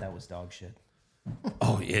 I bet that was dog shit.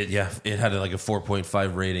 Oh, it had like a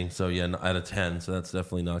 4.5 rating. So yeah, out of 10. So that's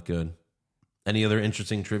definitely not good. Any other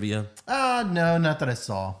interesting trivia? No, not that I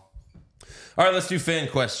saw. All right, let's do fan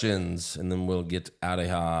questions, and then we'll get out of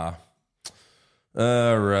here.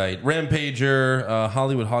 All right, Rampager,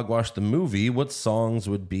 Hollywood Hogwash the movie. What songs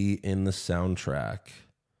would be in the soundtrack?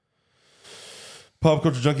 Pop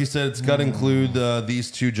Culture Junkie said it's got to include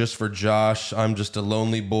these two just for Josh. I'm just a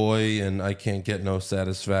lonely boy, and I can't get no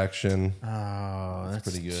satisfaction. Oh,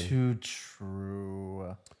 that's pretty good. too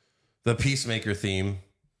true. The Peacemaker theme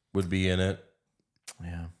would be in it.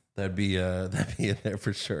 Yeah. That'd be in there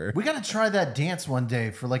for sure. We got to try that dance one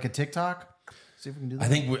day for like a TikTok. See if we can do that.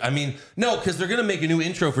 I think no, because they're gonna make a new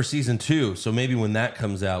intro for season 2. So maybe when that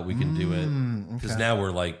comes out, we can do it. Because now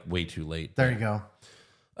we're like way too late. There you go.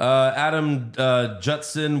 Adam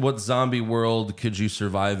Judson, what zombie world could you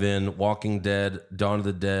survive in? Walking Dead, Dawn of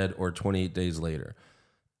the Dead, or 28 Days Later?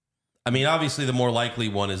 I mean, obviously, the more likely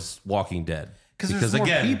one is Walking Dead. Because there's more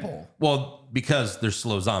people. Well, because they're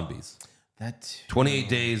slow zombies. That 28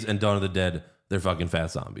 Days and Dawn of the Dead, they're fucking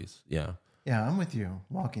fast zombies. Yeah. Yeah, I'm with you.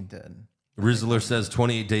 Walking Dead. Rizzler says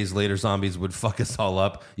 28 Days Later zombies would fuck us all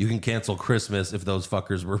up. You can cancel Christmas if those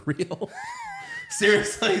fuckers were real.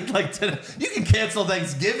 Seriously, like you can cancel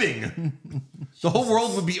Thanksgiving. The whole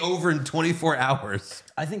world would be over in 24 hours.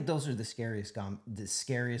 I think those are the scariest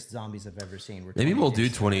zombies I've ever seen. Were Maybe 28 we'll do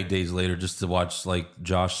Days 28 Days Later just to watch like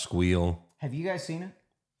Josh squeal. Have you guys seen it?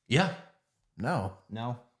 Yeah. No.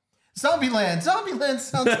 No. Zombieland. Zombieland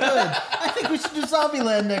sounds good. I think we should do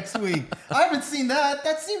Zombieland next week. I haven't seen that.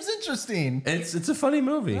 That seems interesting. It's a funny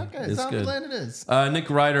movie. Okay, it's Zombieland good. it is. Nick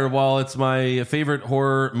Ryder, while it's my favorite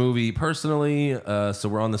horror movie personally, so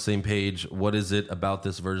we're on the same page. What is it about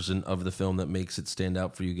this version of the film that makes it stand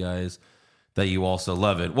out for you guys that you also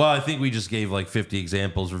love it? Well, I think we just gave like 50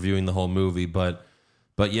 examples reviewing the whole movie, but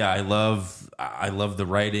yeah, I love the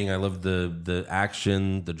writing, I love the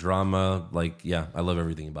action, the drama. Like, yeah, I love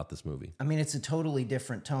everything about this movie. I mean, it's a totally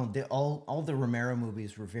different tone. All the Romero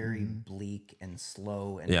movies were very bleak and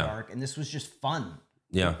slow and dark, and this was just fun.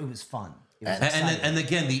 Yeah. It was fun. It was And exciting.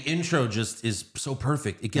 again, the intro just is so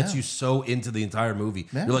perfect. It gets you so into the entire movie.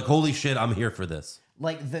 Yeah. You're like, holy shit, I'm here for this.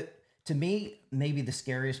 like to me, maybe the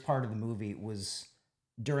scariest part of the movie was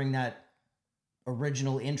during that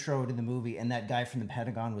original intro to the movie, and that guy from the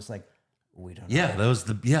Pentagon was like, "We don't know." Yeah, that was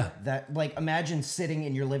That, like, imagine sitting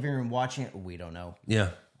in your living room watching it. We don't know. yeah.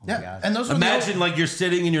 Oh my Yeah, God. and those were Imagine like you're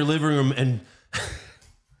sitting in your living room and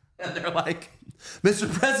and they're like,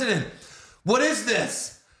 Mr. President, what is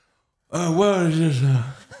this? Well, it's just,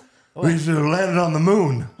 we should have landed on the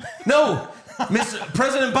moon. No, Mr.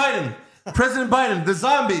 President Biden, the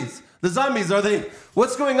zombies, are they,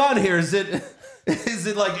 what's going on here? Is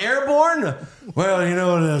it like airborne? Well, you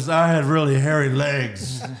know, I had really hairy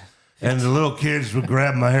legs. And the little kids would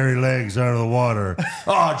grab my hairy legs out of the water.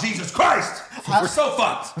 Oh, Jesus Christ! We're so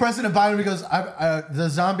fucked. President Biden goes, the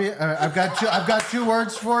zombie. I've got two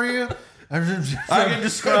words for you. I can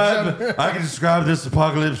describe this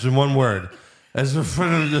apocalypse in one word. Excuse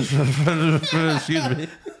me.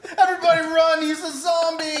 Everybody run! He's a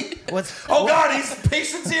zombie. Oh God, he's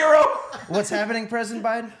patient zero. What's happening, President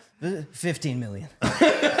Biden? 15 million.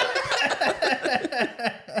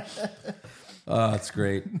 Oh, that's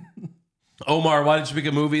great. Omar, why did you pick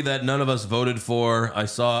a movie that none of us voted for? I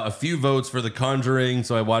saw a few votes for The Conjuring,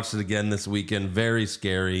 so I watched it again this weekend. Very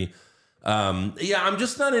scary. Yeah, I'm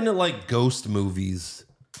just not into like ghost movies.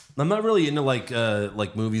 I'm not really into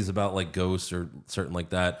like movies about like ghosts or certain like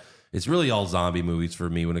that. It's really all zombie movies for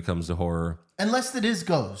me when it comes to horror. Unless it is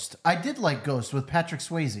Ghost. I did like Ghost with Patrick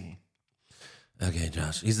Swayze. Okay,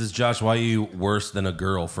 Josh. He says, Josh, why are you worse than a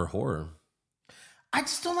girl for horror? I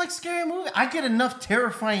just don't like scary movies. I get enough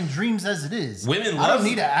terrifying dreams as it is. Women I don't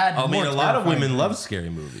need to add I mean, more a lot of terrifying women love dreams. scary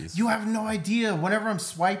movies. You have no idea. Whenever I'm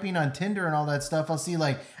swiping on Tinder and all that stuff, I'll see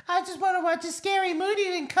like, I just want to watch a scary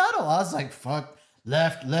movie and cuddle. I was like, fuck,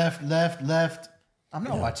 left. I'm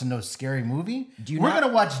not watching no scary movie. We're not- going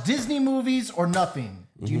to watch Disney movies or nothing.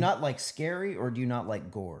 Do you not like scary or do you not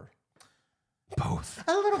like gore? Both.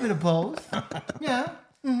 A little bit of both. Yeah.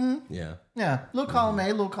 Yeah. Yeah. Little column A,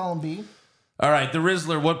 little column B. All right, the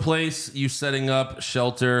Rizzler, what place you setting up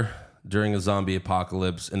shelter during a zombie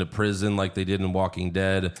apocalypse? In a prison like they did in Walking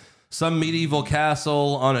Dead? Some medieval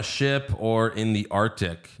castle, on a ship, or in the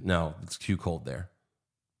Arctic? No, it's too cold there.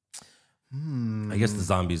 I guess the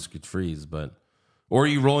zombies could freeze, but... Or are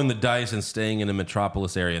you rolling the dice and staying in a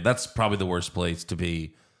metropolis area? That's probably the worst place to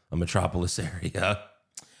be, a metropolis area.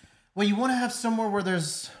 Well, you want to have somewhere where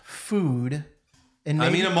there's food. And I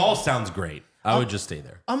maybe, mean, a mall sounds great. I would just stay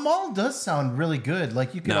there. a mall does sound really good.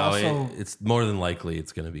 Like you could No, also... it's more than likely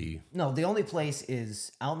it's going to be... No, the only place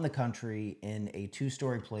is out in the country in a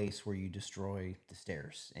 2-story place where you destroy the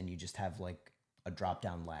stairs and you just have like a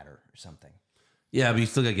drop-down ladder or something. Yeah, but you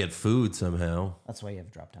still got to get food somehow. That's why you have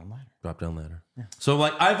a drop-down ladder. Drop down ladder. So,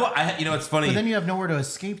 like, I you know, it's funny. But then you have nowhere to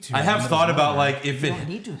escape to. I have thought about, like, if You it... don't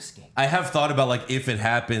need to escape. I have thought about like if it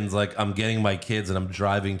happens, like I'm getting my kids and I'm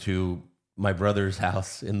driving to my brother's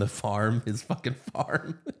house in the farm, his fucking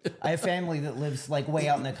farm. I have family that lives like way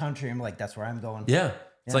out in the country. I'm like, that's where I'm going. Yeah,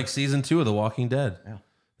 it's like season 2 of The Walking Dead. Yeah.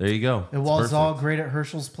 There you go. It It's was perfect. all great at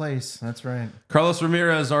Herschel's Place. That's right. Carlos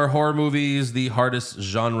Ramirez, are horror movies the hardest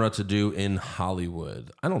genre to do in Hollywood?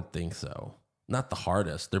 I don't think so. Not the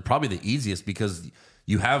hardest. They're probably the easiest because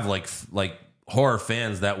you have like horror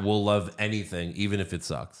fans that will love anything, even if it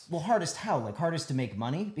sucks. Well, hardest how? Like hardest to make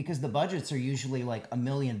money? Because the budgets are usually like $1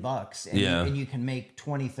 million and, Yeah. and you can make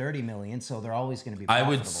 20, 30 million. So they're always going to be I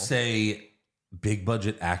profitable. would say big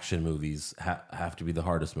budget action movies have to be the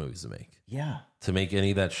hardest movies to make. Yeah. To make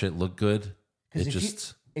any of that shit look good, it Because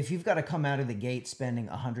just... if you've got to come out of the gate spending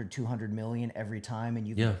 100, 200 million every time and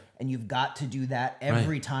you've got to do that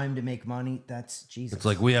every time to make money, that's Jesus. It's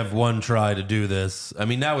like, we have one try to do this. I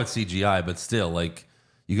mean, now it's CGI, but still, like,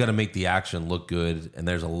 you got to make the action look good, and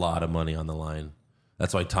there's a lot of money on the line.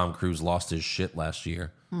 That's why Tom Cruise lost his shit last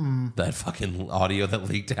year. That fucking audio that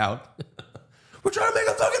leaked out. We're trying to make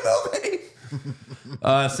a fucking movie.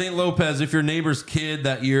 St. Lopez, if your neighbor's kid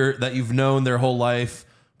that you've known their whole life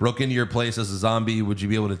broke into your place as a zombie, would you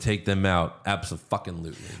be able to take them out?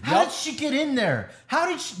 Absolutely. How did she get in there?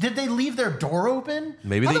 Did they leave their door open?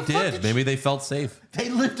 Maybe How they the fuck did. Maybe they felt safe. They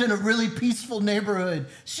lived in a really peaceful neighborhood.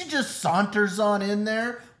 She just saunters on in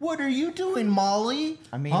there. What are you doing, Molly?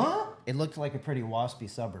 I mean, huh? it looked like a pretty waspy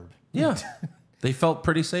suburb. Yeah. They felt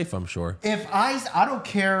pretty safe, I'm sure. If I don't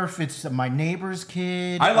care if it's my neighbor's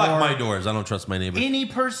kid. I lock or my doors. I don't trust my neighbors. any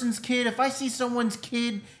person's kid. If I see someone's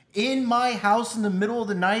kid in my house in the middle of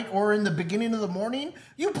the night or in the beginning of the morning,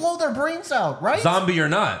 you blow their brains out, right? Zombie or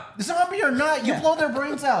not. Zombie or not, you blow their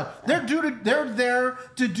brains out. They're there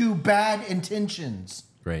to do bad intentions.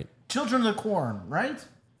 Great. Children of the Corn, right?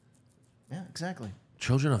 Yeah, exactly.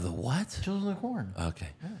 Children of the what? Children of the Corn. Okay.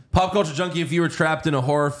 Pop Culture Junkie, if you were trapped in a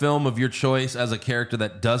horror film of your choice as a character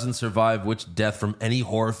that doesn't survive, which death from any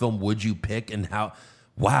horror film would you pick and how?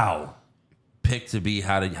 Wow. Pick to be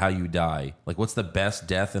how you die. Like, what's the best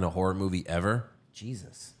death in a horror movie ever?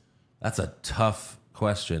 Jesus. That's a tough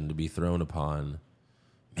question to be thrown upon.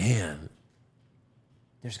 Man.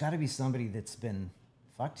 There's got to be somebody that's been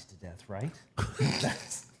fucked to death, right?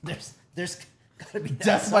 there's got to be that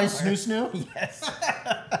Death by somewhere. Snoo Snoo? Yes.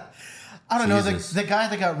 I don't know. Jesus. The guy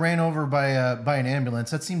that got ran over by an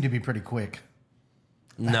ambulance, that seemed to be pretty quick.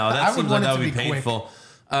 No, I that would seems want like it that would to be be quick. painful.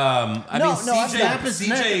 No, I've got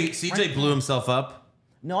CJ blew himself up.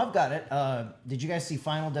 No, I've got it. Did you guys see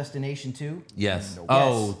Final Destination 2? Yes. Yes.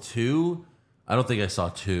 Oh, 2? I don't think I saw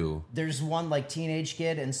 2. There's one like teenage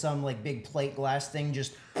kid and some like big plate glass thing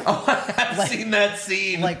just Oh, I've seen that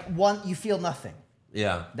scene. like one you feel nothing.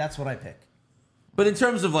 Yeah. That's what I pick. But in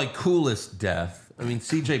terms of like coolest death, I mean,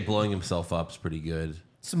 CJ blowing himself up is pretty good.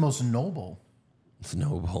 It's the most noble. It's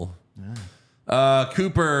noble.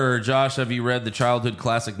 Cooper, Josh, have you read the childhood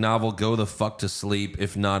classic novel Go the Fuck to Sleep?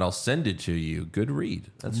 If not, I'll send it to you. Good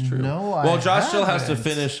read. That's true. No, I Well, Josh still has to haven't.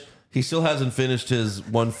 finish. He still hasn't finished his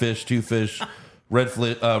one fish, two fish, red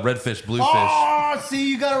fish, blue fish. Oh, see,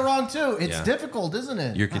 you got it wrong too. It's Yeah. difficult, isn't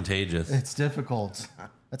it? You're contagious. It's difficult.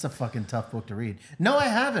 That's a fucking tough book to read. No, I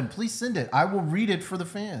haven't. Please send it. I will read it for the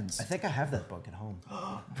fans. I think I have that book at home.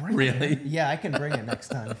 Really? Yeah, I can bring it next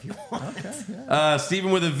time if you want. Stephen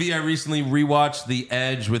with a V, I recently rewatched The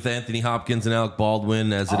Edge with Anthony Hopkins and Alec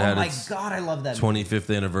Baldwin as it Oh had my its god, I love that movie.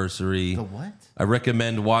 25th anniversary. The what? I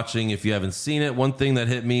recommend watching if you haven't seen it. One thing that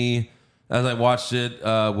hit me as I watched it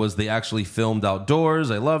was they actually filmed outdoors.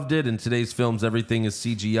 I loved it. In today's films, everything is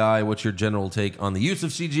CGI. What's your general take on the use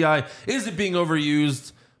of CGI? Is it being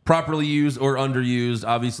overused, properly used, or underused?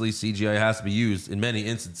 Obviously, CGI has to be used in many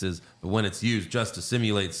instances, but when it's used just to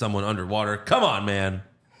simulate someone underwater, come on, man.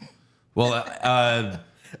 Well,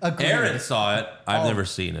 Agreed. Aaron saw it. I've never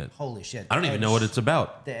seen it. Holy shit. I don't even know what it's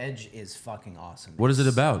about. The Edge is fucking awesome. What is it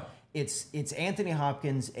about? It's Anthony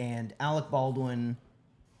Hopkins and Alec Baldwin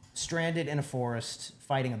stranded in a forest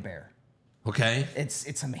fighting a bear. Okay.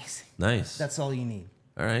 It's amazing. Nice. That's all you need.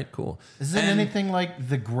 All right, cool. Is it And- anything like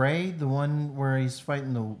The Gray, the one where he's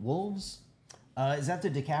fighting the wolves? Is that the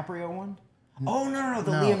DiCaprio one? Oh no,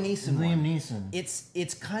 the No, Liam Neeson one. Liam Neeson.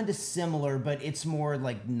 It's kind of similar, but it's more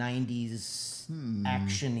like 90s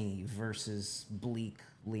action-y versus bleak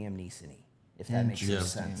Liam Neeson-y, if that makes any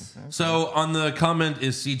sense. So on the comment,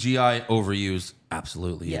 is CGI overused?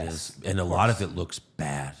 Absolutely it Yes, is. And a lot of it looks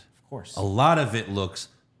bad. Of course. A lot of it looks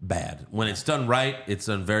bad. When it's done right, it's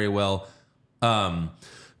done very well.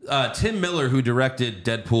 Tim Miller, who directed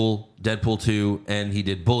Deadpool, Deadpool 2, and he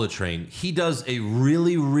did Bullet Train, he does a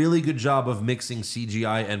really, really good job of mixing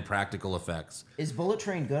CGI and practical effects. Is Bullet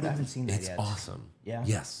Train good? I haven't seen that It's yet. awesome. Yeah?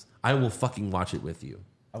 Yes. I will fucking watch it with you.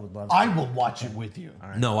 I would love to. I will watch it with you.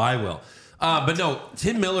 No, I will. But no,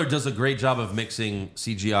 Tim Miller does a great job of mixing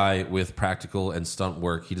CGI with practical and stunt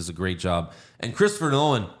work. He does a great job. And Christopher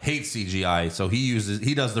Nolan hates CGI, so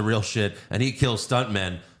he does the real shit and he kills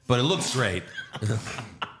stuntmen, but it looks great.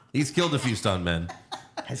 He's killed a few stuntmen.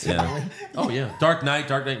 Has he really? Oh yeah. Dark Knight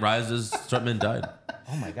Rises, stuntmen died.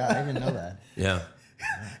 Oh my god, I didn't know that. Yeah.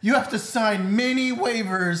 You have to sign many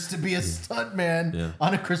waivers to be a stuntman Yeah.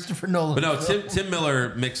 on a Christopher Nolan. But no, film. Tim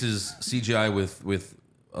Miller mixes CGI with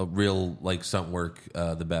a real like stunt work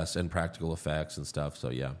the best and practical effects and stuff. So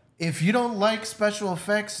yeah. If you don't like special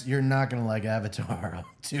effects, you're not gonna like Avatar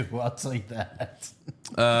too. I'll tell you that.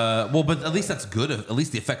 Well, but at least that's good. At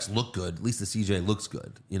least the effects look good. At least the CGI looks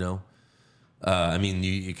good. You know. I mean,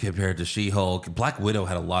 you compare it to She-Hulk. Black Widow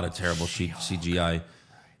had a lot of terrible CGI.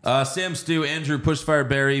 Sam Stu, Andrew Pushfire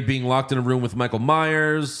Barry being locked in a room with Michael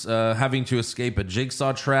Myers, having to escape a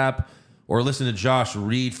jigsaw trap, or listen to Josh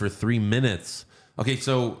read for 3 minutes. Okay,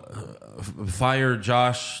 so fire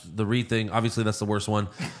Josh, the read thing. Obviously, that's the worst one.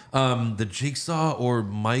 The jigsaw or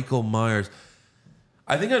Michael Myers.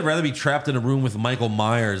 I think I'd rather be trapped in a room with Michael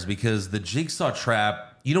Myers because the jigsaw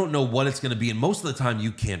trap, you don't know what it's going to be. And most of the time,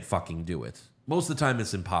 you can't fucking do it. Most of the time,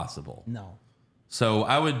 it's impossible. No. So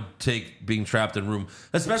I would take being trapped in a room,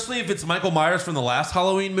 especially if it's Michael Myers from the last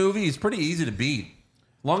Halloween movie. He's pretty easy to beat.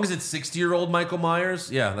 As long as it's 60-year-old Michael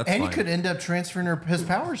Myers, yeah, that's And fine. he could end up transferring his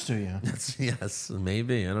powers to you. Yes,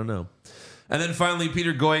 maybe. I don't know. And then finally,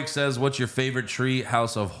 Peter Goik says, what's your favorite Tree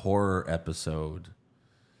House of Horror episode?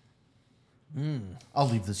 I'll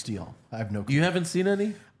leave this deal. I have no clue. You haven't seen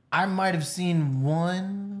any? I might have seen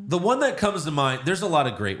one. The one that comes to mind, there's a lot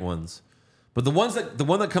of great ones. But the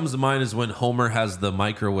one that comes to mind is when Homer has the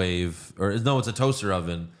microwave, or no, it's a toaster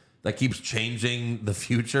oven that keeps changing the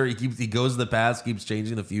future. He goes to the past, keeps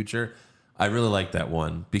changing the future. I really like that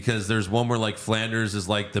one because there's one where like Flanders is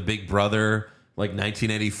like the big brother, like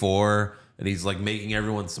 1984, and he's like making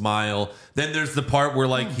everyone smile. Then there's the part where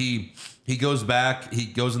like he goes back, he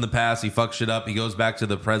goes in the past, he fucks shit up, he goes back to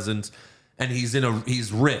the present, and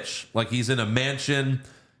he's rich, like he's in a mansion.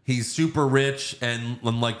 He's super rich, and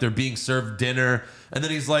like they're being served dinner, and then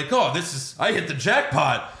he's like, "Oh, I hit the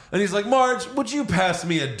jackpot." And he's like, "Marge, would you pass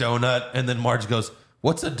me a donut?" And then Marge goes,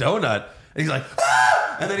 "What's a donut?" And he's like,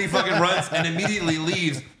 "Ah!" And then he fucking runs and immediately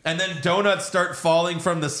leaves. And then donuts start falling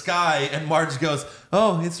from the sky, and Marge goes,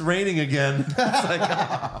 "Oh, it's raining again." It's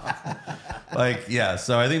like, yeah.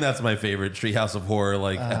 So I think that's my favorite Treehouse of Horror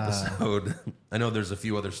episode. I know there's a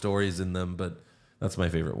few other stories in them, but that's my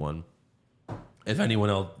favorite one. If anyone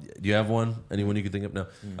else, do you have one? Anyone you can think of? No.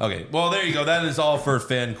 Okay. Well, there you go. That is all for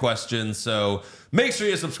fan questions. So make sure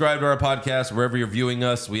you subscribe to our podcast wherever you're viewing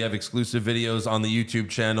us. We have exclusive videos on the YouTube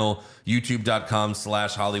channel,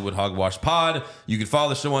 youtube.com/HollywoodHogwashPod. You can follow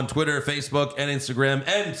the show on Twitter, Facebook, and Instagram,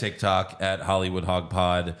 and TikTok at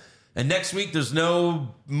HollywoodHogPod. And next week, there's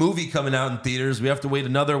no movie coming out in theaters. We have to wait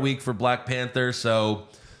another week for Black Panther. So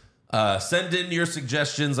send in your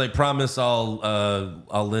suggestions. I promise I'll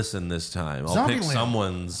listen this time. I'll pick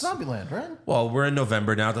someone's. Zombieland, right? Well, we're in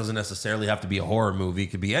November now. It doesn't necessarily have to be a horror movie.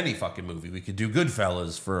 It could be any fucking movie. We could do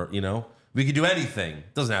Goodfellas for, we could do anything.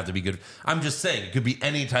 It doesn't have to be good. I'm just saying, it could be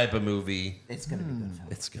any type of movie. It's going to be Goodfellas.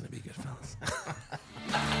 It's going to be Goodfellas.